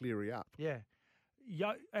freed Cleary up. Yeah.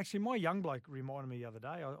 Actually, my young bloke reminded me the other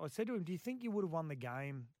day. I said to him, do you think you would have won the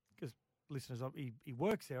game? Because listeners, he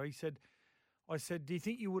works there. I said, do you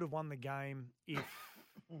think you would have won the game if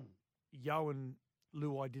Yo and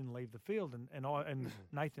Luai didn't leave the field? And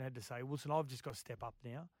Nathan had to say, listen, I've just got to step up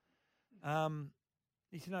now.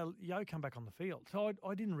 He said, no, Yo come back on the field. So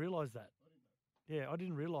I didn't realise that. Yeah, I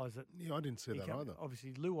didn't realise that. Yeah, I didn't see that either.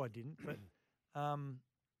 Obviously, Luai didn't, but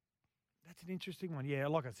that's an interesting one. Yeah,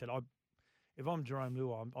 like I said, if I'm Jerome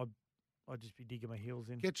Luai, I'd just be digging my heels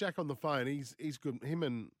in. Get Jack on the phone. He's good. Him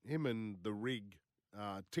and the rig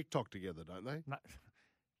TikTok together, don't they? No,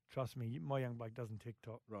 trust me, my young bloke doesn't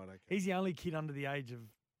TikTok. Right, okay. He's the only kid under the age of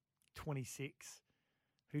 26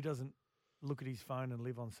 who doesn't look at his phone and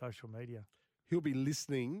live on social media. He'll be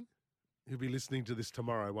listening to this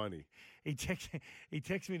tomorrow, won't he? He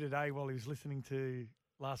texted me today while he was listening to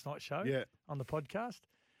last night's show on the podcast.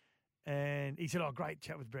 And he said, great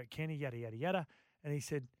chat with Brett Kenny, yada, yada, yada. And he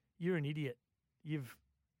said, you're an idiot. You've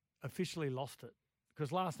officially lost it.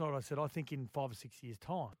 Because last night I said, I think in 5 or 6 years'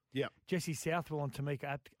 time, Jesse Southwell and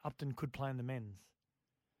Tamika Upton could play in the men's.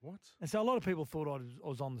 What? And so a lot of people thought I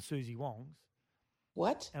was on the Susie Wongs.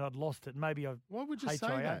 What? And I'd lost it. Maybe I. Why would you say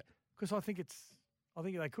that? Because I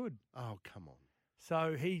think they could. Oh, come on.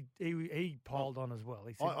 So he piled on as well.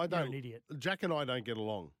 He said, you're an idiot. Jack and I don't get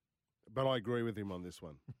along, but I agree with him on this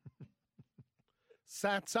one.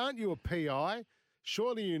 Sats, aren't you a PI?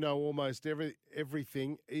 Surely you know almost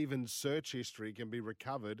everything, even search history, can be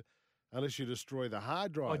recovered unless you destroy the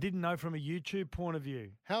hard drive. I didn't know from a YouTube point of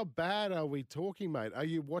view. How bad are we talking, mate? Are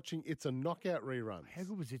you watching It's a Knockout reruns? How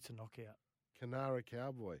good was It's a Knockout? Canara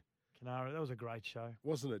Cowboy. That was a great show.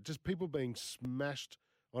 Wasn't it? Just people being smashed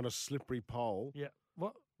on a slippery pole. Yeah.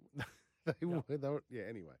 What? They were,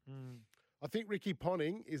 anyway. I think Ricky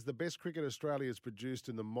Ponting is the best cricket Australia has produced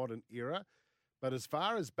in the modern era. But as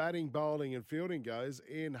far as batting, bowling and fielding goes,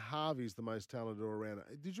 Ian Harvey's the most talented all-rounder.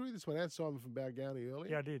 Did you read this one out, Simon, from Balgownie earlier?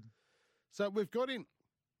 Yeah, I did. So we've got in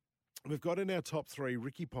our top three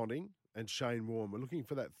Ricky Ponting and Shane Warne. We're looking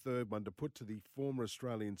for that third one to put to the former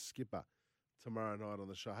Australian skipper tomorrow night on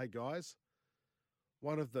the show. Hey, guys,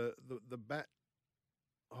 one of the bat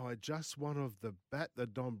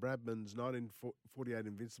that Don Bradman's 1948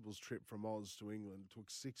 Invincibles trip from Oz to England took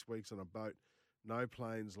 6 weeks on a boat. No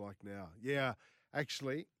planes like now. Yeah,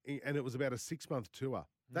 actually, and it was about a 6-month tour.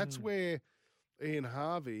 That's where Ian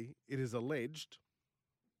Harvey, it is alleged,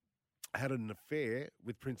 had an affair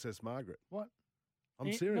with Princess Margaret. What?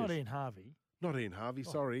 I'm serious. Not Ian Harvey. Not Ian Harvey,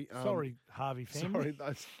 sorry. Sorry, Harvey family.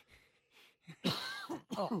 Sorry.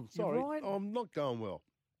 Sorry. You're right. I'm not going well.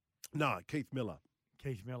 No, Keith Miller.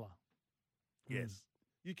 Keith Miller. Yes.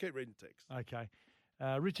 You keep reading text. Okay.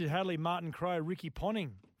 Richard Hadley, Martin Crowe, Ricky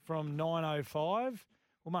Ponting from 905.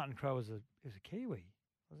 Well, Martin Crowe was a Kiwi,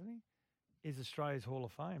 wasn't he? Is Australia's Hall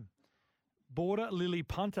of Fame. Border, Lily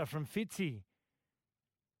Punter from Fitzy.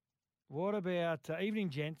 What about evening,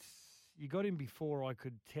 gents? You got him before I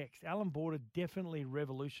could text. Alan Border definitely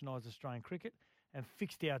revolutionised Australian cricket and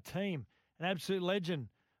fixed our team. An absolute legend,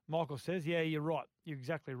 Michael says. Yeah, you're right. You're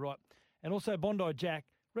exactly right. And also Bondi Jack,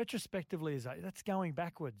 retrospectively, that's going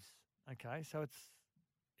backwards. Okay, so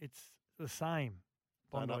it's the same.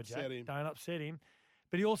 Bondi Jack. Don't upset him.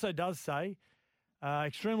 But he also does say,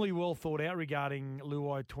 extremely well thought out regarding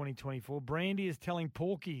Luai 2024. Brandy is telling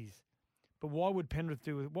Porkies, but what would Penrith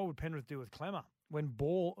do with Clemmer when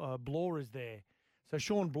Blore is there? So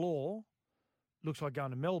Sean Blore looks like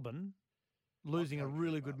going to Melbourne, losing a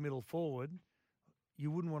really good middle forward.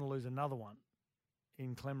 you wouldn't want to lose another one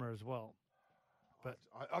in Clemmer as well. But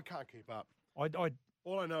I can't keep up. I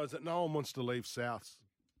All I know is that no one wants to leave Souths.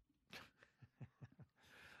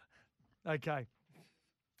 Okay.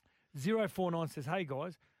 049 says, hey,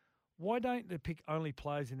 guys, why don't they pick only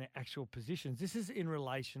players in their actual positions? This is in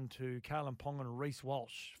relation to Kalen Ponga and Reece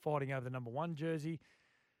Walsh fighting over the number 1 jersey.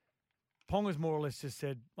 Ponga's more or less just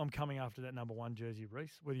said, I'm coming after that number 1 jersey,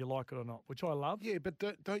 Reece, whether you like it or not, which I love. Yeah, but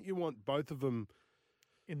don't you want both of them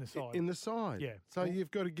in the side? In the side. Yeah. So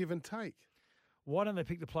you've got to give and take. Why don't they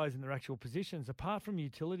pick the players in their actual positions? Apart from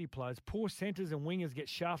utility players, poor centres and wingers get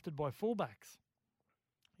shafted by fullbacks.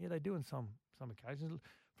 Yeah, they do in some occasions.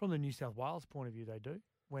 From the New South Wales point of view, they do.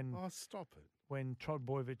 Stop it. When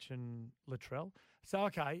Trbojevic and Latrell. So,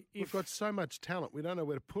 okay. We've got so much talent, we don't know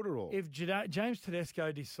where to put it all. If James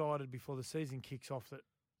Tedesco decided before the season kicks off that,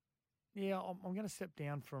 I'm going to step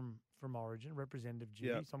down from Origin, representative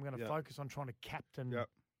duty, so I'm going to focus on trying to captain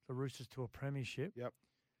the Roosters to a premiership. Yep.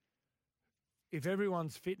 If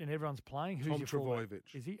everyone's fit and everyone's playing, who's your fullback?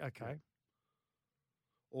 Trbojevic. Is he? Okay. Yep.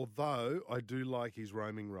 Although I do like his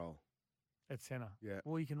roaming role. At centre. Yeah.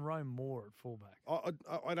 Well, you can roam more at fullback.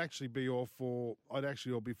 I'd actually be all for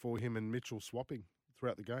him and Mitchell swapping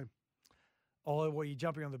throughout the game. Oh, well, you're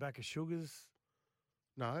jumping on the back of Sugars?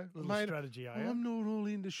 No. Little mate, strategy, are you? I'm not all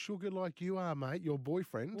into Sugar like you are, mate, your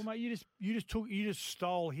boyfriend. Well, mate, you just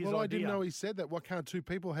stole his idea. Well, I didn't know he said that. What, can't two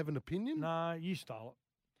people have an opinion? No, you stole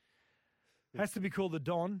it. Has to be called the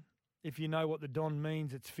Don. If you know what the Don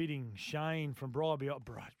means, it's fitting. Shane from Bribey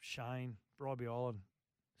Island.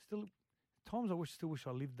 Still, times I still wish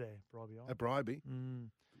I lived there, Bribey Island. At Bribey?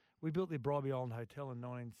 We built the Bribey Island Hotel in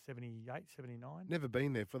 1978, 79. Never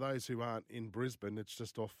been there. For those who aren't in Brisbane, it's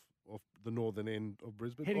just off the northern end of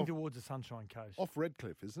Brisbane. Heading towards the Sunshine Coast. Off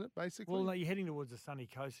Redcliffe, isn't it, basically? Well, no, you're heading towards the sunny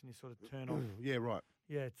coast and you sort of turn off. Yeah, right.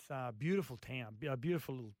 Yeah, it's a beautiful town. A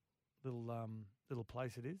beautiful little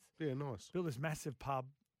place it is. Yeah, nice. Built this massive pub,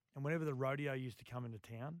 and whenever the rodeo used to come into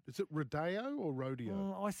town. Is it rodeo or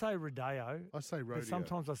rodeo? I say rodeo. I say rodeo.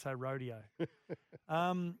 Sometimes I say rodeo.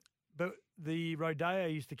 But the rodeo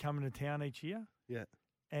used to come into town each year. Yeah.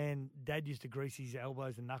 And Dad used to grease his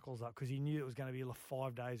elbows and knuckles up because he knew it was going to be like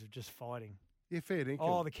 5 days of just fighting. Yeah, fair dinkum.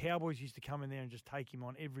 Oh, the Cowboys used to come in there and just take him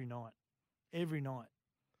on every night. Every night.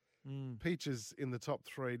 Peaches in the top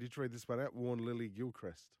 3. Did you read this one out? Warren, Lily,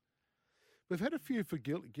 Gilchrist. We've had a few for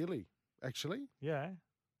Gilly, actually. Yeah.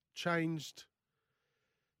 Changed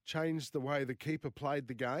the way the keeper played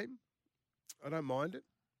the game. I don't mind it.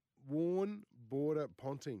 Warren, Border,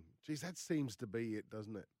 Ponting. Geez, that seems to be it,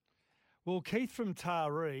 doesn't it? Well, Keith from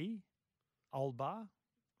Taree, Old Bar,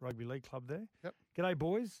 Rugby League Club there. Yep. G'day,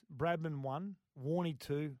 boys. Bradman 1, Warney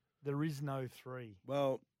 2. There is no 3.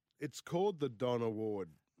 Well, it's called the Don Award,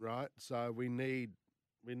 right? So we need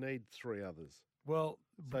 3 others. Well,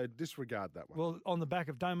 so disregard that one. Well, on the back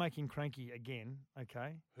of don't make him cranky again,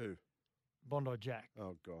 okay? Who? Bondi Jack.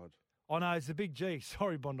 Oh, God. Oh, no, it's the Big G.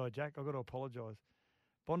 Sorry, Bondi Jack. I've got to apologise.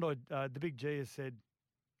 The Big G has said,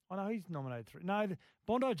 oh, no, he's nominated 3. No,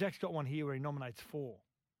 Bondi Jack's got one here where he nominates 4.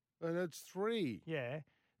 And it's 3. Yeah.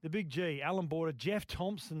 The Big G, Alan Border, Jeff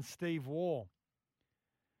Thompson, Steve Waugh.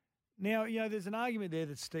 Now, there's an argument there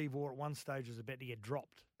that Steve Waugh at one stage was about to get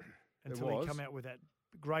dropped until he come out with that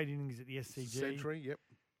great innings at the SCG. Century, yep.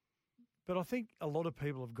 But I think a lot of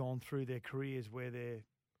people have gone through their careers where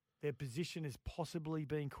their position is possibly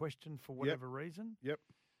being questioned for whatever reason. Yep.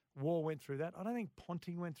 Waugh went through that. I don't think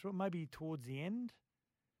Ponting went through it, maybe towards the end.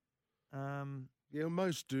 Yeah,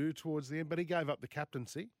 most do towards the end, but he gave up the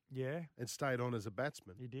captaincy. Yeah. And stayed on as a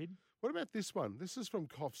batsman. He did. What about this one? This is from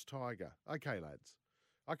Coffs Tiger. Okay, lads.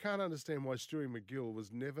 I can't understand why Stewie McGill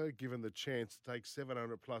was never given the chance to take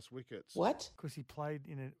 700-plus wickets. What? Because he played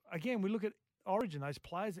in it. Again, we look at Origin, those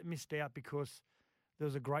players that missed out because there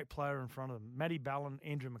was a great player in front of them. Matty Ballin,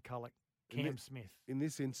 Andrew McCulloch, Cam Smith. In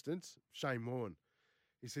this instance, Shane Warne.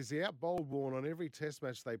 He says he out-bowled Warne on every test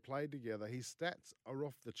match they played together. His stats are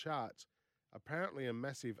off the charts. Apparently a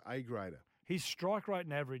massive A-grader. His strike rate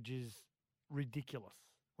and average is ridiculous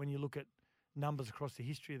when you look at numbers across the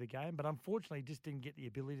history of the game, but unfortunately he just didn't get the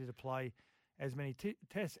ability to play as many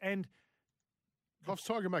tests. And Coffs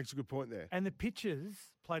Tiger makes a good point there. And the pitches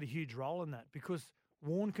played a huge role in that because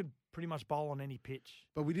Warne could pretty much bowl on any pitch.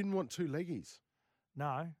 But we didn't want 2 leggies.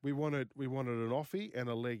 No. We wanted an offie and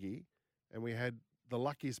a leggy, and we had the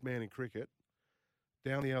luckiest man in cricket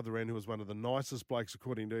down the other end who was one of the nicest blokes,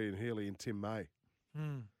 according to Ian Healy, and Tim May.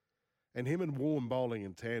 And him and Warren bowling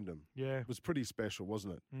in tandem was pretty special,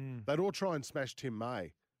 wasn't it? They'd all try and smash Tim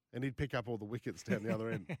May, and he'd pick up all the wickets down the other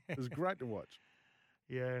end. It was great to watch.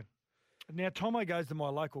 Yeah. Now, Tomo goes to my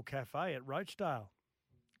local cafe at Roachdale.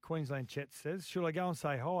 Queensland Chet says, should I go and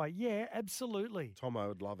say hi? Yeah, absolutely. Tomo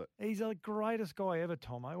would love it. He's the greatest guy ever,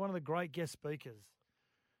 Tomo. One of the great guest speakers.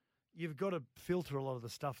 You've got to filter a lot of the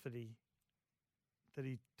stuff that he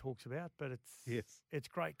talks about, but it's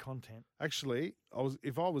great content. Actually,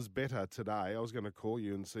 if I was better today, I was going to call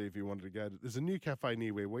you and see if you wanted to go. There's a new cafe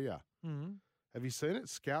near where we are. Mm-hmm. Have you seen it?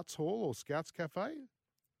 Scouts Hall or Scouts Cafe?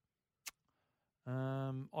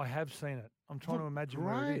 I have seen it. I'm trying to imagine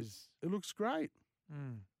where it is. It looks great.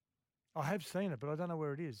 I have seen it, but I don't know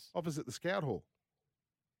where it is. Opposite the Scout Hall.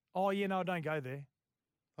 Oh, yeah, no, don't go there.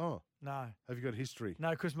 Oh. No. Have you got history?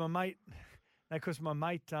 No, because my mate...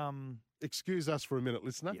 Excuse us for a minute,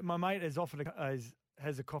 listener. My mate has offered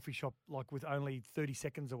has a coffee shop like with only 30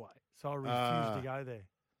 seconds away, so I refuse to go there.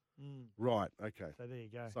 Right, okay. So there you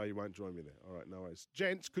go. So you won't join me there. All right, no worries.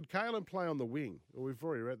 Gents, could Kalen play on the wing? Well, we've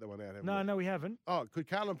already read that one out, haven't we? No, we haven't. Oh, could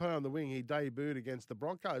Kalen play on the wing? He debuted against the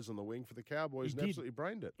Broncos on the wing for the Cowboys and absolutely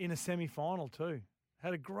brained it. In a semi-final too.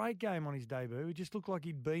 Had a great game on his debut. He just looked like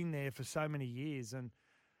he'd been there for so many years and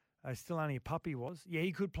still only a pup he was. Yeah,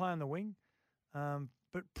 he could play on the wing.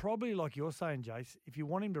 But probably like you're saying, Jace, if you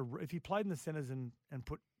want him to, if he played in the centres and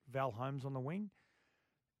put Val Holmes on the wing,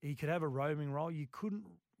 he could have a roaming role. You couldn't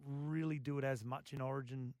really do it as much in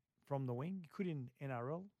Origin from the wing. You could in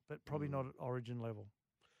NRL, but probably not at Origin level.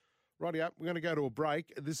 Righty up, we're going to go to a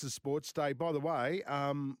break. This is Sports Day. By the way,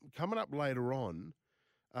 coming up later on,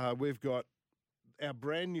 we've got our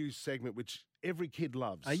brand new segment, which every kid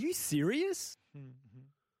loves. Are you serious?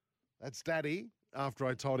 That's Daddy. After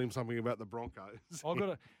I told him something about the Broncos. I've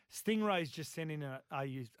got Stingray's just sent in are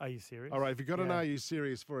you serious? All right, if you've got an Are You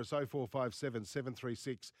Serious for us, 0457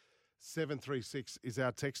 736 736 is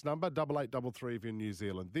our text number, 8833 if you're in New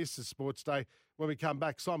Zealand. This is Sports Day. When we come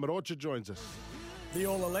back, Simon Orchard joins us. The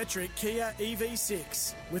all-electric Kia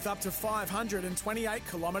EV6 with up to 528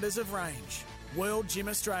 kilometres of range. World Gym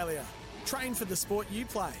Australia. Train for the sport you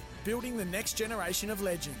play, building the next generation of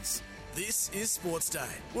legends. This is Sports Day.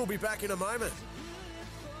 We'll be back in a moment.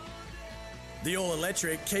 The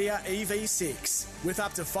all-electric Kia EV6 with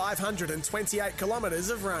up to 528 kilometres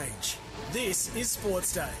of range. This is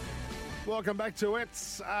Sports Day. Welcome back to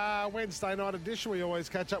It's Wednesday night edition. We always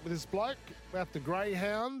catch up with this bloke about the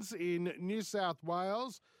Greyhounds in New South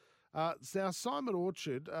Wales. Now, Simon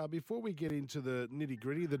Orchard, before we get into the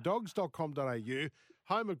nitty-gritty, the dogs.com.au,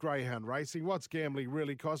 home of Greyhound racing. What's gambling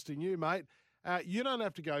really costing you, mate? You don't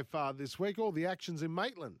have to go far this week. All the action's in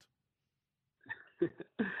Maitland.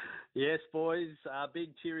 Yes, boys.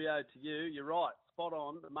 Big cheerio to you. You're right. Spot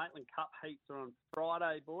on. The Maitland Cup heats are on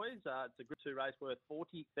Friday, boys. It's a Group 2 race worth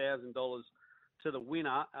 $40,000 to the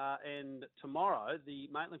winner. And tomorrow, the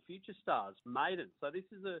Maitland Future Stars Maiden. So this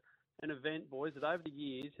is an event, boys, that over the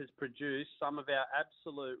years has produced some of our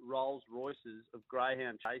absolute Rolls Royces of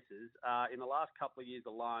greyhound chasers. In the last couple of years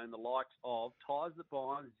alone, the likes of Ties That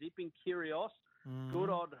Bind, Zipping Curios, Good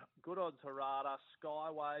Odds Harada,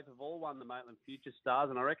 Skywave have all won the Maitland Future Stars,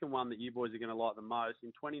 and I reckon one that you boys are going to like the most. In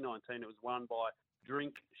 2019, it was won by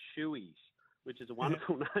Drink Shoeies, which is a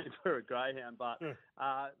wonderful name for a greyhound. But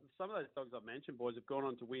some of those dogs I've mentioned, boys, have gone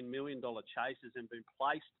on to win $1 million chases and been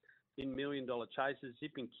placed in $1 million chases.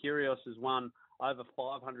 Zipping Curios has won over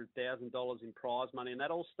 $500,000 in prize money, and that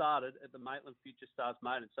all started at the Maitland Future Stars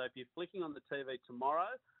Maiden. So if you're flicking on the TV tomorrow,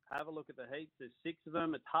 have a look at the heats. There's 6 of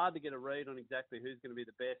them. It's hard to get a read on exactly who's going to be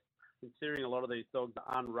the best, considering a lot of these dogs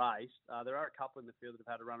are unraced. There are a couple in the field that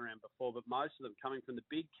have had a run around before, but most of them coming from the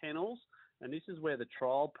big kennels. And this is where the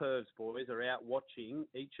trial pervs, boys, are out watching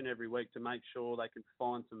each and every week to make sure they can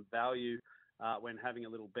find some value when having a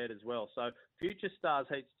little bet as well. So Future Stars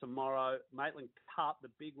heats tomorrow. Maitland Cup,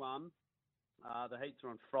 the big one. The heats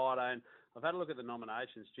are on Friday, and I've had a look at the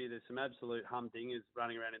nominations. Gee, there's some absolute humdingers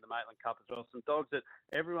running around in the Maitland Cup as well. Some dogs that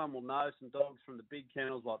everyone will know, some dogs from the big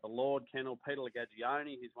kennels like the Lord Kennel, Peter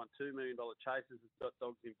Lagagione, who's won $2 million chases, has got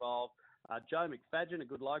dogs involved. Joe McFadgen, a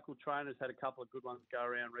good local trainer, has had a couple of good ones go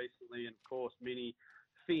around recently, and of course, Minnie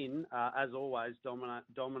Finn, as always,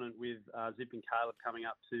 dominant with Zip and Caleb coming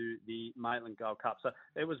up to the Maitland Gold Cup. So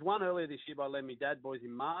it was won earlier this year by Len Me Dad, boys,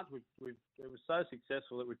 in March. It was so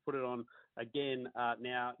successful that we've put it on again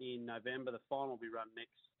now in November. The final will be run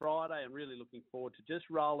next Friday. I'm really looking forward to just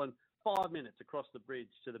rolling 5 minutes across the bridge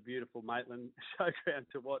to the beautiful Maitland showground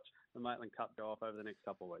to watch the Maitland Cup go off over the next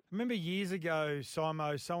couple of weeks. Remember years ago,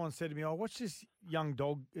 Simo, someone said to me, watch this young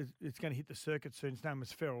dog. It's going to hit the circuit soon. His name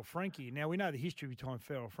was Feral Frankie. Now, we know the history behind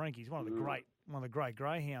Feral Frankie. He's one of the great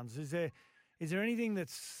greyhounds. Is there anything that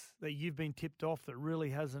you've been tipped off that really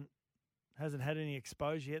hasn't had any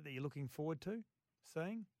exposure yet that you're looking forward to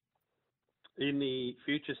seeing? In the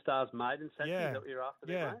Future Stars Maiden section, is that what you're after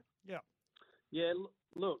there, mate? Yeah. Yeah,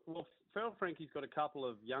 look, well, Feral Frankie's got a couple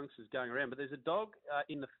of youngsters going around, but there's a dog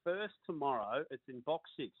in the first tomorrow. It's in box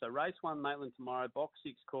 6. So race 1, Maitland tomorrow, box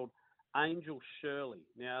 6 called Angel Shirley.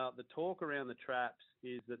 Now, the talk around the traps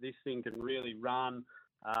is that this thing can really run.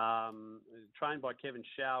 Trained by Kevin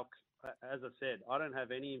Schauk. As I said, I don't have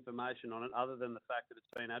any information on it other than the fact that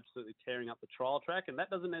it's been absolutely tearing up the trial track, and that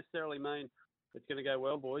doesn't necessarily mean it's going to go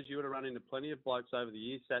well, boys. You would have run into plenty of blokes over the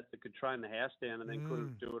years, Sats, that could train the house down and then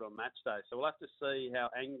couldn't do it on match day. So we'll have to see how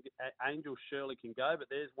Angel Shirley can go, but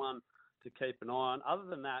there's one to keep an eye on. Other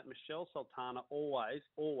than that, Michelle Sultana always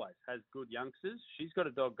has good youngsters. She's got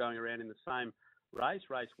a dog going around in the same race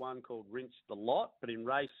 1 called Rinse the Lot, but in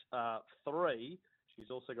race 3, she's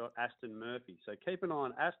also got Aston Murphy. So keep an eye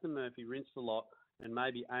on Aston Murphy, Rinse the Lot, and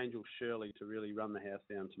maybe Angel Shirley to really run the house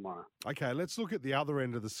down tomorrow. Okay, let's look at the other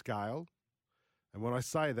end of the scale. And when I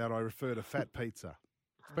say that, I refer to Fat Pizza.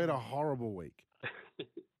 It's been a horrible week. It's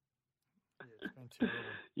been terrible.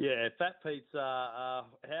 Yeah, Fat Pizza.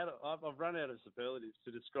 I've run out of superlatives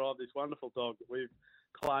to describe this wonderful dog that we've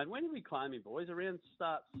claimed. When did we claim him, boys? Around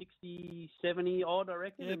start 60, 70 odd, I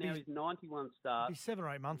reckon. Yeah, and now he's 91 starts. Be 7 or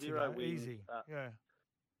 8 months 0 ago, wins. easy.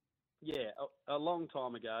 Yeah, a long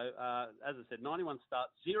time ago. As I said, 91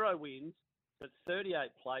 starts, 0 wins, but 38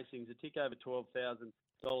 placings, a tick over $12,000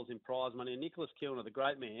 in prize money. And Nicholas Kilner, the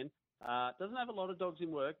great man, doesn't have a lot of dogs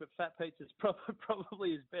in work, but Fat Pizza's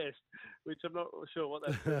probably his best, which I'm not sure what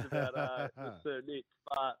that says about Sir Nick.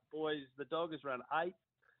 But, boys, the dog has run 8th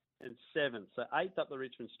and 7th. So 8th up the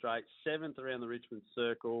Richmond Straight, 7th around the Richmond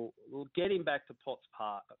Circle. We'll get him back to Potts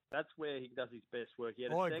Park. That's where he does his best work. He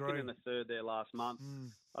had a second and a third there last month.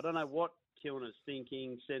 I don't know what Kilner's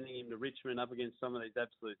thinking, sending him to Richmond up against some of these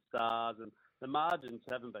absolute stars. And the margins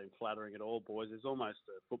haven't been flattering at all, boys. There's almost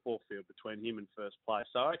a football field between him and first place.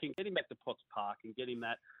 So I can get him back to Potts Park and get him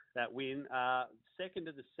that win. 2nd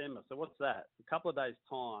of December. So what's that? A couple of days'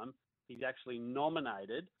 time, he's actually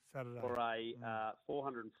nominated Saturday for a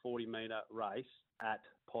 440-metre race at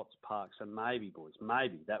Potts Park. So maybe, boys,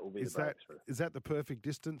 maybe that will be the breakthrough. Is that the perfect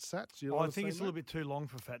distance, Sats? I think it's a little bit too long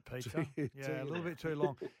for Fat Pizza. Yeah, a little bit too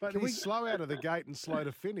long. But he's slow out of the gate and slow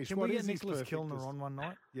to finish. Can we get Nicholas Kilner on one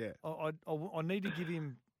night? Yeah. I need to give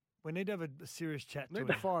him... We need to have a serious chat to him.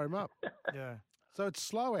 Need to fire him up. Yeah. So it's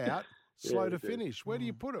slow out, slow to finish. Where do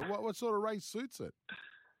you put it? What sort of race suits it?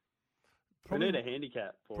 We need a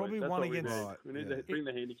handicap for probably it. That's one what against. We need to bring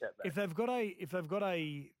the handicap back. If they've got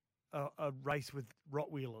a race with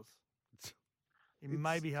Rottweilers, it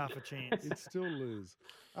may be half a chance. It'd still lose.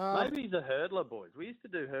 Maybe he's a hurdler, boys. We used to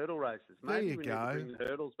do hurdle races. Maybe there you we go. need to bring the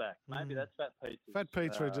hurdles back. Maybe that's Fat Pizza. Fat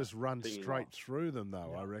Pizza just runs straight through them,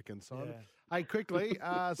 though, I reckon, Simon. Yeah. Hey, quickly,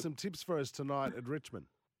 some tips for us tonight at Richmond.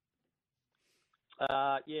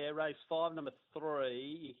 Race 5, number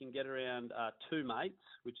 3, you can get around 2 Mates,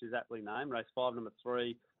 which is aptly named. Race 5, number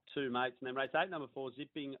 3, 2 Mates. And then race 8, number 4,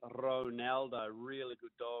 Zipping Ronaldo. Really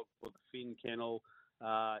good dog for the Finn Kennel.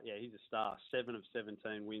 He's a star. 7 of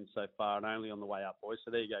 17 wins so far and only on the way up, boys.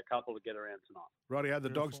 So there you go, a couple to get around tonight. Rightio,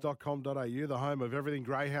 thedogs.com.au, the home of everything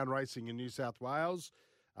greyhound racing in New South Wales.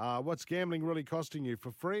 What's gambling really costing you?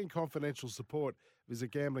 For free and confidential support,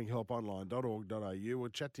 visit gamblinghelponline.org.au. We'll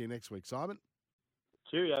chat to you next week, Simon.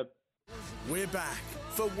 Cheerio. We're back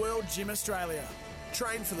for World Gym Australia.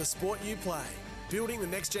 Train for the sport you play. Building the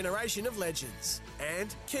next generation of legends.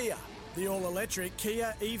 And Kia. The all-electric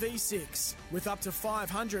Kia EV6 with up to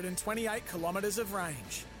 528 kilometres of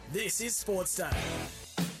range. This is Sportsday.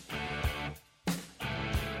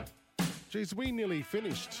 Geez, we nearly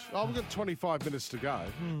finished. Oh, we've got 25 minutes to go.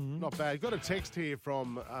 Not bad. Got a text here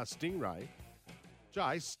from Stingray.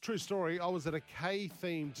 Jace, true story, I was at a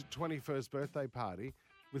K-themed 21st birthday party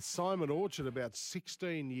with Simon Orchard about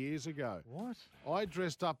 16 years ago. What? I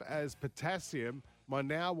dressed up as Potassium. My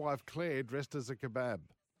now wife Claire dressed as a kebab.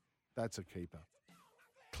 That's a keeper.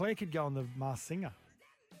 Claire could go on the Masked Singer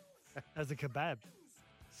as a kebab.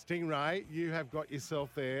 Stingray, you have got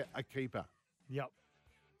yourself there a keeper. Yep.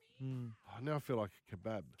 Oh, now I feel like a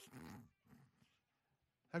kebab.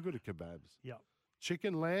 How good are kebabs? Yep.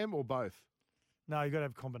 Chicken, lamb, or both? No, you got to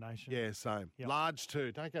have a combination. Yeah, same. Yep. Large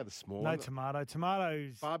too. Don't go the small. No tomato.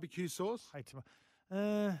 Tomatoes. Barbecue sauce? Hey, tomato.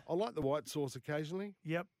 I like the white sauce occasionally.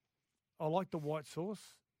 Yep. I like the white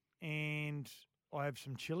sauce, and I have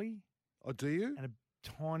some chili. Oh, do you? And a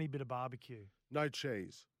tiny bit of barbecue. No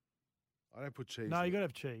cheese. I don't put cheese. No, in. you got to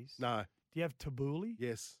have cheese. No. Do you have tabbouleh?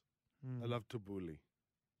 Yes. I love tabbouleh.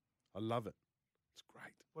 I love it. It's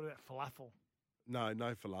great. What about falafel?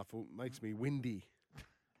 No falafel. Makes me windy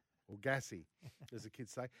or gassy, as the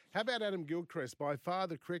kids say. How about Adam Gilchrist, by far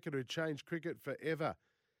the cricketer who changed cricket forever?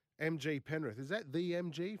 MG Penrith. Is that the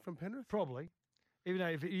MG from Penrith? Probably. Even though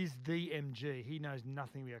if it is the MG, he knows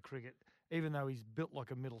nothing about cricket, even though he's built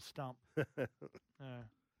like a middle stump.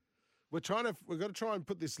 We've got to try and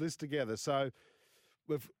put this list together. So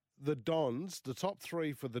with the Dons, the top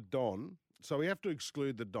three for the Don. So we have to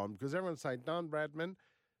exclude the Don because everyone's saying Don Bradman.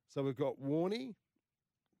 So we've got Warney.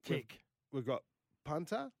 Tick. We've got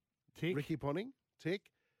Punter. Tick. Ricky Ponting.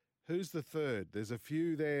 Tick. Who's the third? There's a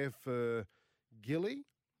few there for Gilly.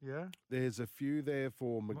 Yeah. There's a few there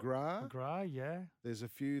for McGrath. McGrath, yeah. There's a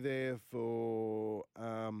few there for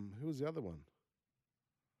who was the other one?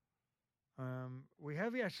 We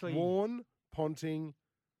have actually Warne, Ponting,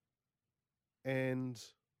 and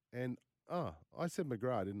I said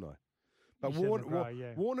McGrath, didn't I? But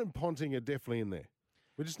Warne and Ponting are definitely in there.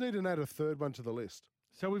 We just need to add a third one to the list.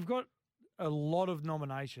 So we've got a lot of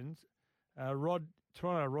nominations.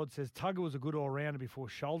 Toronto Rod says Tugger was a good all-rounder before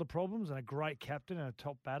shoulder problems and a great captain and a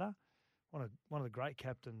top batter. One of the great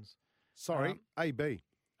captains. Sorry, AB.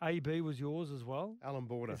 AB was yours as well. Alan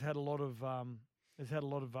Border has had a lot of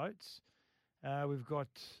votes. We've got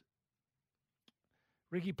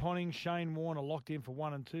Ricky Ponting, Shane Warne are locked in for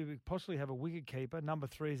 1 and 2. We possibly have a wicket keeper. Number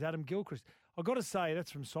 3 is Adam Gilchrist. I've got to say,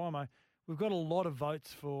 that's from Simo. We've got a lot of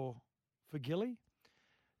votes for Gilly.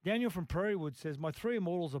 Daniel from Prairie Wood says, my 3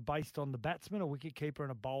 immortals are based on the batsman, a wicketkeeper and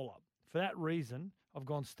a bowler. For that reason, I've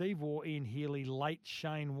gone Steve Waugh, Ian Healy, late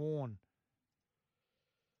Shane Warne.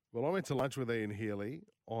 Well, I went to lunch with Ian Healy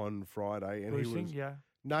on Friday. And Brucing, he was, yeah.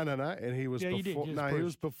 No. And he was, he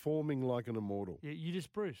was performing like an immortal. Yeah, you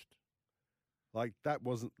just bruised. Like, that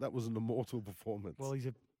was an immortal performance. Well, he's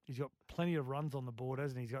got plenty of runs on the board,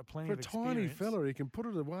 hasn't he? He's got plenty of experience. For a tiny fella, he can put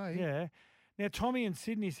it away. Yeah. Now, Tommy in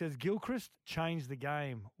Sydney says, Gilchrist changed the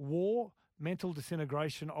game. War, mental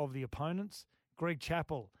disintegration of the opponents. Greg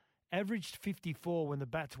Chappell averaged 54 when the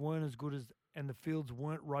bats weren't as good as and the fields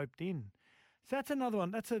weren't roped in. So that's another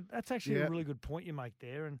one. That's actually a really good point you make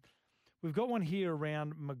there. And we've got one here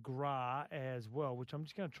around McGrath as well, which I'm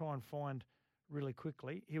just going to try and find really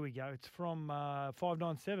quickly. Here we go. It's from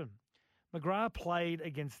 597. McGrath played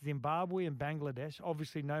against Zimbabwe and Bangladesh.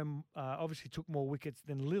 Obviously took more wickets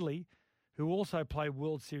than Lilly, who also played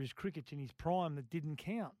World Series cricket in his prime that didn't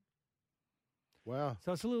count. Wow.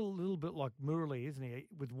 So it's a little bit like Murali, isn't he,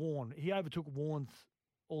 with Warne. He overtook Warne's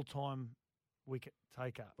all-time wicket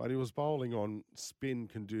taker. But he was bowling on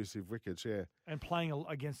spin-conducive wickets, yeah. And playing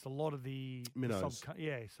against a lot of the minnows.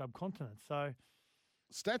 Subcontinent. So,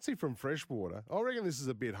 Statsy from Freshwater. I reckon this is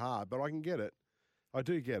a bit hard, but I can get it. I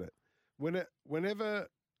do get it. Whenever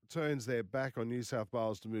turns their back on New South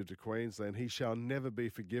Wales to move to Queensland, he shall never be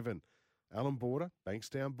forgiven. Alan Border,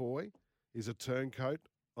 Bankstown boy, is a turncoat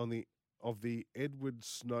of the Edward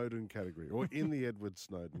Snowden category, or in the Edward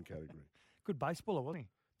Snowden category. Good baseballer, wasn't he?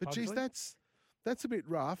 But geez, that's a bit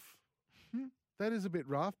rough. That is a bit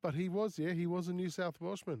rough, but he was a New South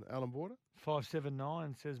Welshman, Alan Border.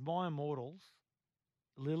 579 says, my immortals,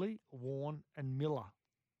 Lilly, Warne and Miller.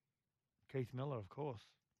 Keith Miller, of course.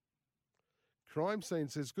 Crime Scene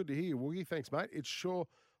says, good to hear you, Woogie. Thanks, mate.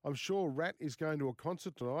 I'm sure Rat is going to a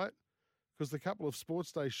concert tonight because the couple of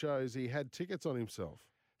Sportsday shows he had tickets on himself.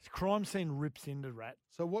 Crime Scene rips into Rat.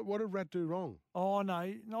 So what did Rat do wrong? Oh, no,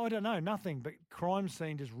 I don't know, nothing. But Crime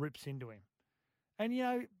Scene just rips into him. And,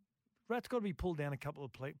 Rat's got to be pulled down a couple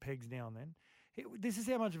of pegs now and then. This is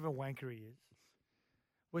how much of a wanker he is.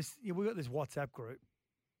 We've got this WhatsApp group,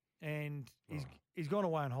 and he's gone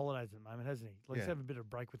away on holidays at the moment, hasn't he? He's having a bit of a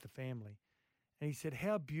break with the family. And he said,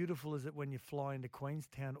 how beautiful is it when you fly into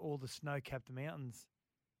Queenstown, all the snow-capped mountains?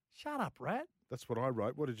 Shut up, Rat. That's what I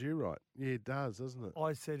wrote. What did you write? Yeah, it does, doesn't it?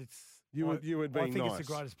 I said it's... You were being nice. I think it's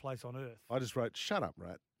the greatest place on earth. I just wrote, shut up,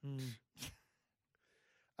 Rat.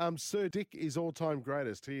 Sir Dick is all-time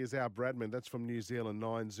greatest. He is our Bradman. That's from New Zealand,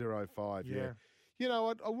 905. Yeah. You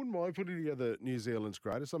know, I wouldn't mind putting together New Zealand's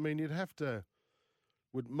greatest. I mean, you'd have to...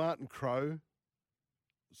 Would Martin Crowe,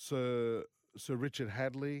 Sir Richard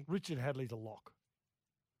Hadley... Richard Hadley's a lock.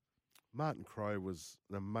 Martin Crowe was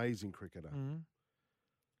an amazing cricketer.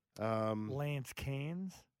 Lance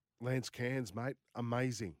Cairns. Lance Cairns, mate.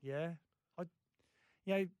 Amazing. Yeah.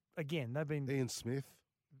 Again, they've been... Ian Smith.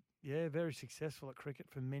 Yeah, very successful at cricket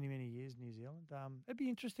for many, many years, New Zealand. It'd be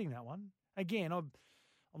interesting, that one. Again, I'm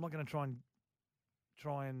not going to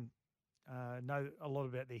try and know a lot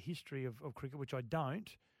about their history of cricket, which I don't.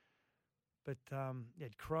 But you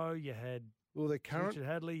had Crowe, you had Richard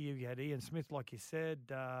Hadley, you had Ian Smith, like you said,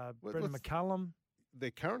 Brendan McCullum.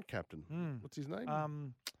 Their current captain. What's his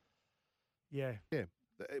name? Yeah. I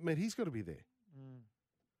mean, he's got to be there.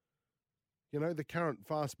 You know, the current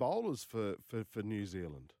fast bowlers for New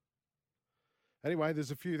Zealand. Anyway, there's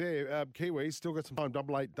a few there. Kiwis still got some time.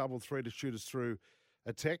 8833 to shoot us through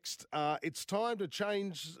a text. It's time to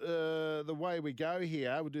change the way we go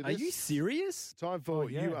here. We'll do this. Are you serious? Time for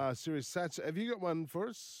yeah. You Are Serious. Sats, have you got one for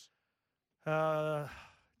us? Do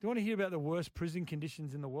you want to hear about the worst prison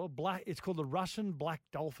conditions in the world? It's called the Russian Black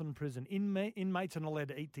Dolphin Prison. Inmates are not allowed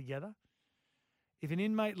to eat together. If an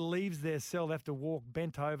inmate leaves their cell, they have to walk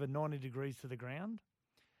bent over 90 degrees to the ground.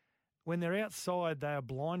 When they're outside, they are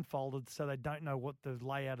blindfolded so they don't know what the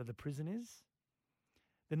layout of the prison is.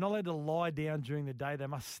 They're not allowed to lie down during the day. They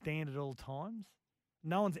must stand at all times.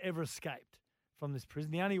 No one's ever escaped from this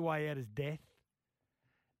prison. The only way out is death.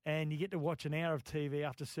 And you get to watch an hour of TV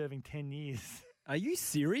after serving 10 years. Are you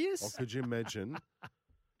serious? Oh, could you imagine?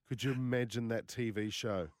 Could you imagine that TV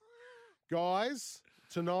show? Guys,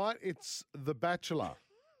 tonight it's The Bachelor.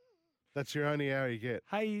 That's your only hour you get.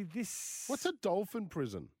 Hey, What's a dolphin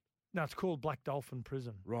prison? No, it's called Black Dolphin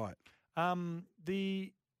Prison. Right.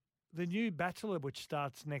 The new Bachelor, which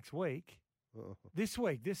starts next week,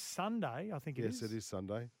 this Sunday, I think it is. Yes, it is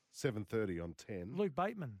Sunday, 7:30 on 10. Luke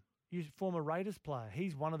Bateman, former Raiders player.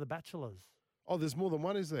 He's one of the Bachelors. Oh, there's more than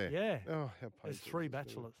one, is there? Yeah. Oh, how There's painful. 3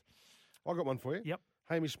 Bachelors. I got one for you. Yep.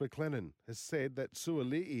 Hamish McLennan has said that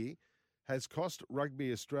Suoli'i has cost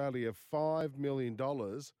Rugby Australia $5 million,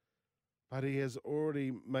 but he has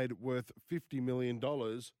already made it worth $50 million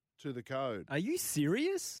to the code. Are you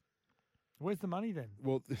serious? Where's the money then?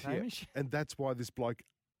 Well, yeah, Hamish? and that's why this bloke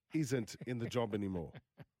isn't in the job anymore.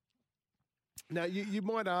 Now, you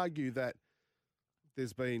might argue that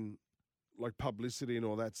there's been like publicity and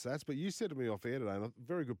all that stats, but you said to me off air today, and a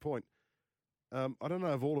very good point. I don't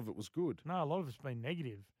know if all of it was good. No, a lot of it's been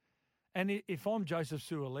negative. And if I'm Joseph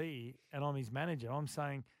Suoli'i and I'm his manager, I'm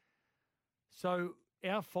saying, so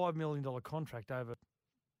our $5 million contract over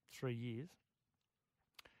 3 years,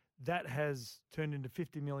 that has turned into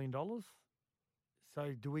 $50 million.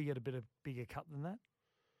 So do we get a bigger cut than that?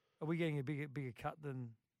 Are we getting a bigger cut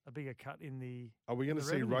in the? Are we going to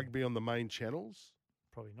see revenue? rugby on the main channels?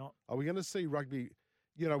 Probably not. Are we going to see rugby?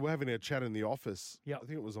 You know, we're having a chat in the office. Yeah. I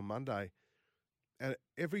think it was on Monday. And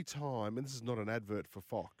every time, and this is not an advert for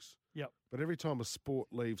Fox. Yep. But every time a sport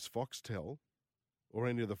leaves Foxtel or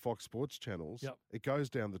any of the Fox Sports channels, Yep. it goes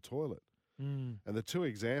down the toilet. Mm. And the 2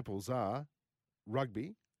 examples are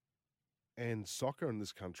rugby and soccer in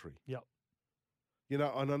this country. Yep. You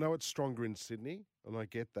know, and I know it's stronger in Sydney, and I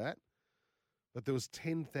get that. But there was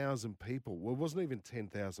 10,000 people. Well, it wasn't even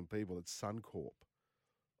 10,000 people at Suncorp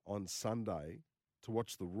on Sunday to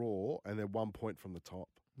watch the Raw, and they're 1 point from the top.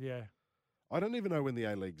 Yeah. I don't even know when the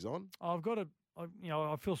A-League's on. I've got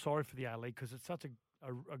I feel sorry for the A-League because it's such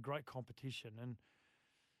a great competition, and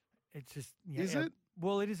it's just Is it?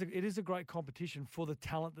 Well, it is a great competition for the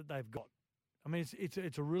talent that they've got. I mean,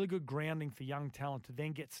 it's a really good grounding for young talent to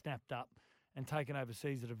then get snapped up and taken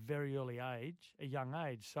overseas at a very early age, a young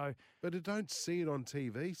age. So, but I don't see it on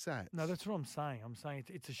TV, Sats. No, that's what I'm saying. I'm saying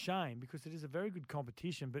it's a shame because it is a very good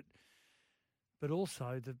competition, but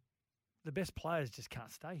also the best players just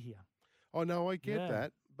can't stay here. Oh, no, I get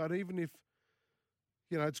that. But even if,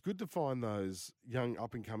 you know, it's good to find those young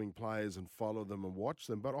up-and-coming players and follow them and watch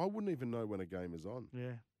them, but I wouldn't even know when a game is on.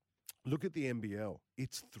 Yeah. Look at the NBL.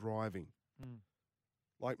 It's thriving. Mm.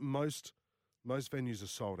 Like most venues are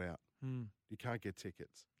sold out. Mm. You can't get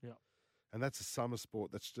tickets. Yeah. And that's a summer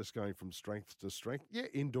sport that's just going from strength to strength. Yeah,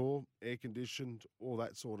 indoor, air-conditioned, all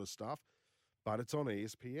that sort of stuff. But it's on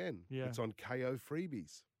ESPN. Yeah. It's on KO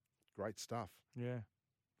Freebies. Great stuff. Yeah.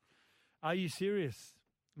 Are you serious?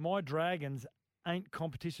 My Dragons ain't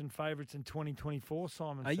competition favourites in 2024,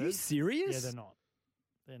 Simon Are says. you serious? Yeah, they're not.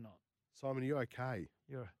 They're not. Simon, are you okay?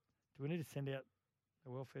 Do we need to send out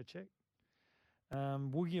a welfare check?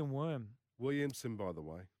 William Worm. Williamson, by the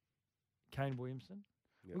way. Kane Williamson.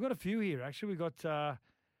 Yep. We've got a few here, actually. We've got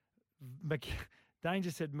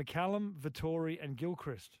Danger said McCallum, Vittori and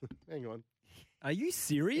Gilchrist. Hang on. Are you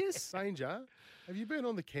serious? Danger, have you been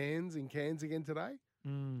on the Cairns again today?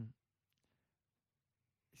 Mm.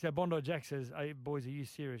 So Bondi Jack says, hey, boys, are you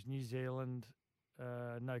serious? New Zealand,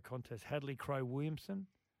 no contest. Hadley, Crow, Williamson.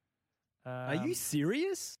 Are you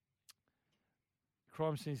serious?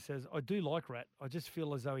 Crime Scene says, I do like Rat. I just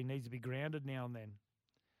feel as though he needs to be grounded now and then.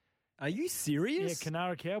 Are you serious? Yeah,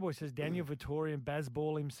 Canara Cowboy says Daniel Vittori and Baz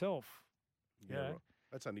Ball himself. Yeah. Right.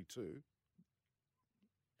 That's only 2.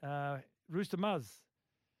 Rooster Muzz.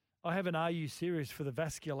 I have an Are You Serious for the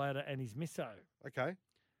Vasculator and his misso. Okay.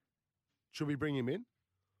 Should we bring him in?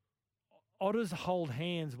 Otters hold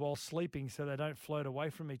hands while sleeping so they don't float away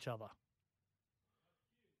from each other.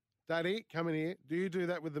 Daddy, come in here. Do you do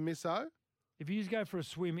that with the misso? If you just go for a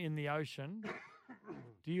swim in the ocean,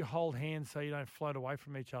 do you hold hands so you don't float away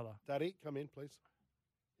from each other? Daddy, come in, please.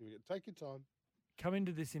 Here we go. Take your time. come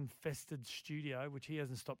into this infested studio, which he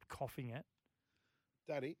hasn't stopped coughing at.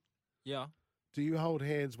 Daddy, Yeah, do you hold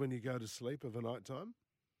hands when you go to sleep of a night time?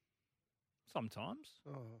 sometimes.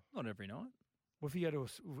 Oh. Not every night. What if you go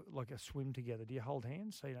to a swim together? Do you hold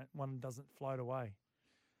hands so one doesn't float away?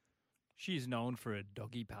 She's known for a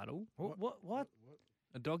doggy paddle. What?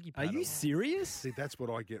 A doggy Are paddle. you serious? See, that's what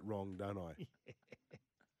I get wrong, don't I?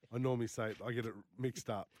 I normally say I get it mixed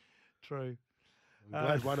up. True. I'm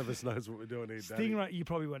glad one of us knows what we're doing here, Daddy. Stingray, you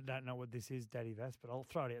probably don't know what this is, Daddy Vass, but I'll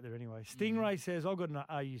throw it out there anyway. Stingray says, I've got an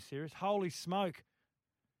Are You Serious? Holy smoke.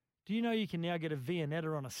 Do you know you can now get a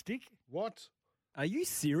Viennetta on a stick? What? Are you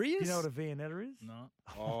serious? Do you know what a Viennetta is? No.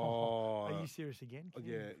 Oh. Are you serious again? Can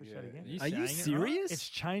you push that again? Are you serious? It's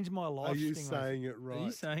changed my life. Are you Stingray. saying it right? Are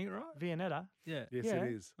you saying it right? Viennetta? Yeah. Yes, Yeah.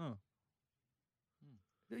 it is. Oh.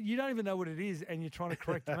 You don't even know what it is, and you're trying to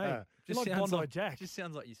correct me. You're Just like sounds Bondi Jack. Just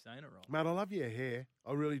sounds like you're saying it wrong. Mate, I love your hair.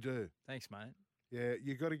 I really do. Thanks, mate. Yeah,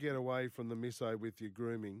 you got to get away from the miso with your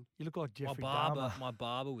grooming. You look like Jeffrey My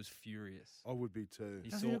barber was furious. I would be too. He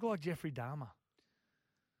Doesn't he look like Jeffrey Dahmer?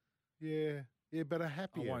 Yeah, but a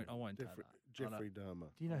happy I end. won't say Jeffrey Dahmer.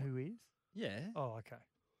 Do you know who he is? Yeah. Oh, okay.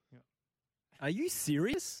 Are you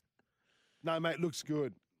serious? No, mate, looks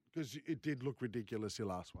good because it did look ridiculous your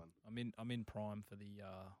last one. I'm in prime for the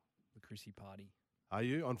Chrissy party. Are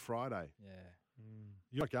you on Friday? Yeah.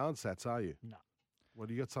 You're not going Sats, are you? No. Well,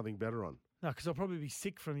 you got something better on. No, because I'll probably be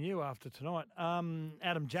sick from you after tonight.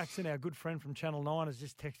 Adam Jackson, our good friend from Channel 9, has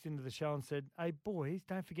just texted into the show and said, hey, boys,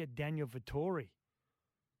 don't forget Daniel Vittori.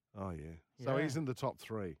 Oh, yeah. So Yeah. he's in the top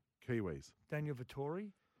three, Kiwis. Daniel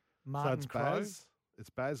Vittori, Martin so it's Crowe, Baz. It's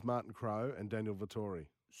Baz, Martin Crowe, and Daniel Vittori.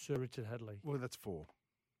 Sir Richard Hadley. Well, that's four.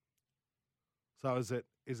 So is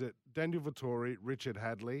it Daniel Vittori, Richard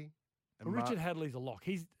Hadley, and Well, Richard Hadley's a lock.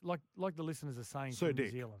 He's like the listeners are saying Sir from New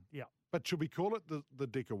Dick. Zealand. Yeah. But should we call it the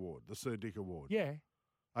Dick Award, the Sir Dick Award? Yeah.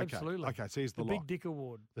 Okay. Absolutely. Okay, so he's the Big lock. Dick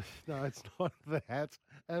Award. No, it's not that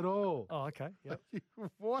at all. Oh, okay. Yeah.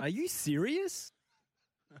 What? Are you serious?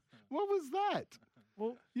 What was that?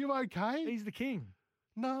 Well, you okay? He's the king.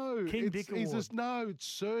 No, King it's, Dick he's Award. just no, it's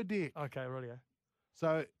Sir Dick. Okay, rightio.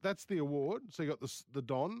 So that's the award. So you got the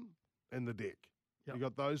Don and the Dick. Yep. You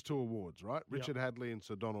got those two awards, right? Richard Hadley and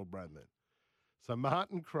Sir Donald Bradman. So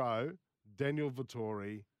Martin Crowe, Daniel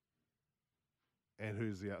Vittori, and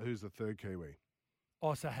who's the third Kiwi?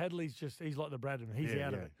 Oh, so Hadley's he's like the Bradman. He's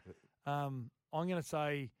out of it. I'm going to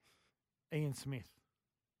say Ian Smith.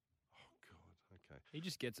 Okay. He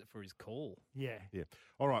just gets it for his call. Yeah. Yeah.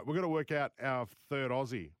 All right, we're going to work out our third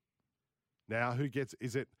Aussie. Now, who gets?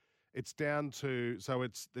 It's down to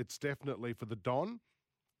it's definitely for the Don.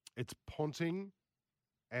 It's Ponting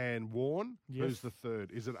and Warren. Yes. Who's the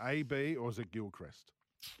third? Is it AB or is it Gilchrist?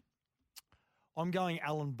 I'm going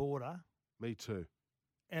Alan Border. Me too.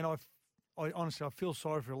 And I honestly, I feel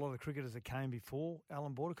sorry for a lot of the cricketers that came before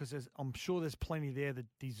Alan Border because I'm sure there's plenty there that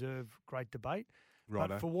deserve great debate. Righto.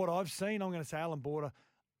 But for what I've seen, I'm going to say Alan Border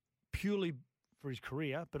purely for his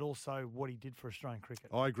career, but also what he did for Australian cricket.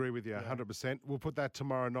 I agree with you 100%. We'll put that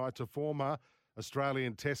tomorrow night to former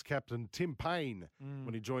Australian Test captain Tim Payne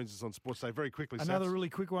when he joins us on Sportsday. Very quickly, Another Sats. really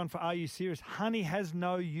quick one for Are You Serious? Honey has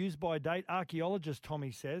no use-by date. Archaeologists,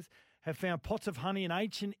 Tommy says, have found pots of honey in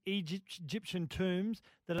ancient Egyptian tombs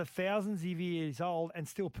that are thousands of years old and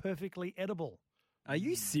still perfectly edible. Are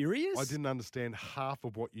you serious? I didn't understand half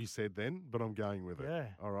of what you said then, but I'm going with it. Yeah.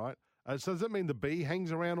 All right. So does that mean the bee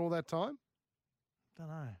hangs around all that time? Don't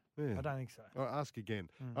know. Yeah. I don't think so. All right, ask again.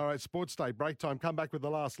 All right, Sports Day, break time. Come back with the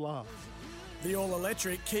last laugh. The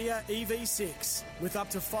all-electric Kia EV6 with up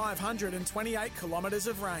to 528 kilometres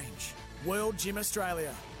of range. World Gym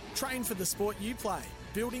Australia. Train for the sport you play,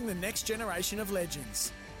 building the next generation of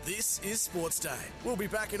legends. This is Sports Day. We'll be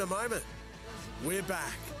back in a moment. We're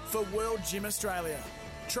back for World Gym Australia.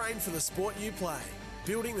 Train for the sport you play,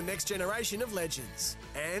 building the next generation of legends.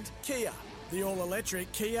 And Kia. The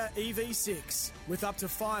all-electric Kia EV6 with up to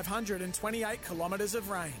 528 kilometres of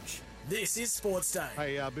range. This is Sports Day.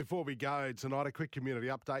 Hey, before we go tonight, a quick community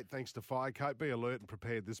update thanks to Firecoat. Be alert and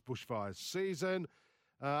prepared this bushfire season.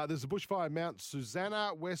 There's a bushfire Mount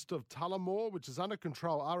Susanna west of Tullamore, which is under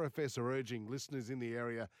control. RFS are urging listeners in the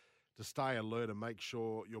area to stay alert and make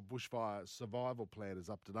sure your bushfire survival plan is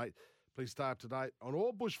up to date. Please stay up to date on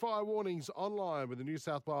all bushfire warnings online with the New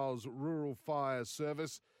South Wales Rural Fire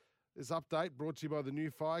Service. This update brought to you by the new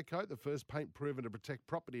Fire Coat, the first paint proven to protect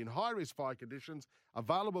property in high-risk fire conditions,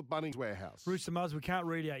 available at Bunnings Warehouse. Rooster Muzz, we can't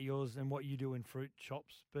read out yours and what you do in fruit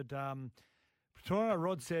shops, but Toronto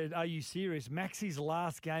Rod said, are you serious? Maxi's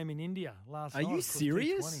last game in India last night. Are you was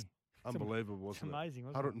serious? T20. Unbelievable, wasn't it? Amazing,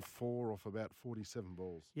 wasn't it? 104 off about 47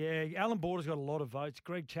 balls. Yeah, Alan Border's got a lot of votes.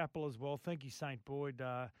 Greg Chappell as well. Thank you, St. Boyd.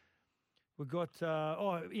 We've got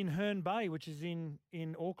in Herne Bay, which is in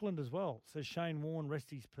Auckland as well. So Shane Warne,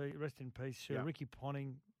 rest in peace. Yeah. Ricky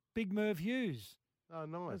Ponting, Big Merv Hughes. Oh,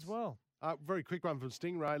 nice. As well. Very quick one from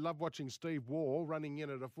Stingray. Love watching Steve Waugh running in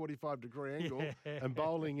at a 45-degree angle and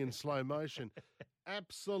bowling in slow motion.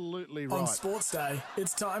 Absolutely right. On Sportsday,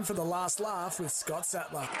 it's time for the last laugh with Scott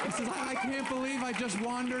Sattler. He says, I can't believe I just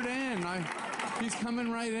wandered in. He's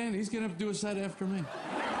coming right in. He's going to do a set after me.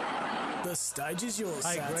 The stage is yours,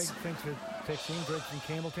 Hey, Sats. Greg, thanks for texting. Greg from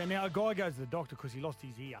Campbelltown. Now, a guy goes to the doctor because he lost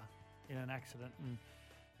his ear in an accident.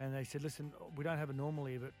 And they said, listen, we don't have a normal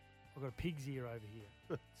ear, but I've got a pig's ear over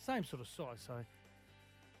here. Same sort of size. So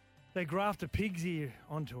they graft a pig's ear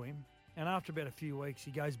onto him. And after about a few weeks,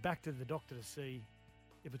 he goes back to the doctor to see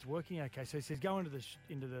if it's working okay. So he says, go into the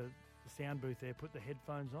sound booth there, put the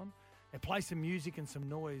headphones on. They play some music and some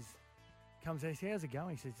noise. Comes out, he says, how's it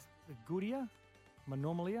going? He says, the good ear, my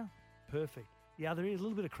normal ear, perfect. The other ear, a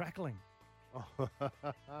little bit of crackling.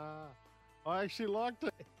 I actually liked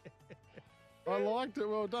it. I liked it.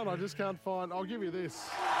 Well done. I just can't find... I'll give you this.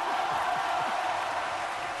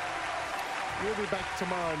 We'll be back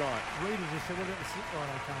tomorrow night. Rita just said, what about the... Oh, no,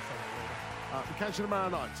 I can't say that, Rita. We'll catch you tomorrow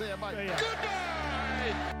night. See you, mate. See ya. Good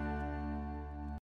night!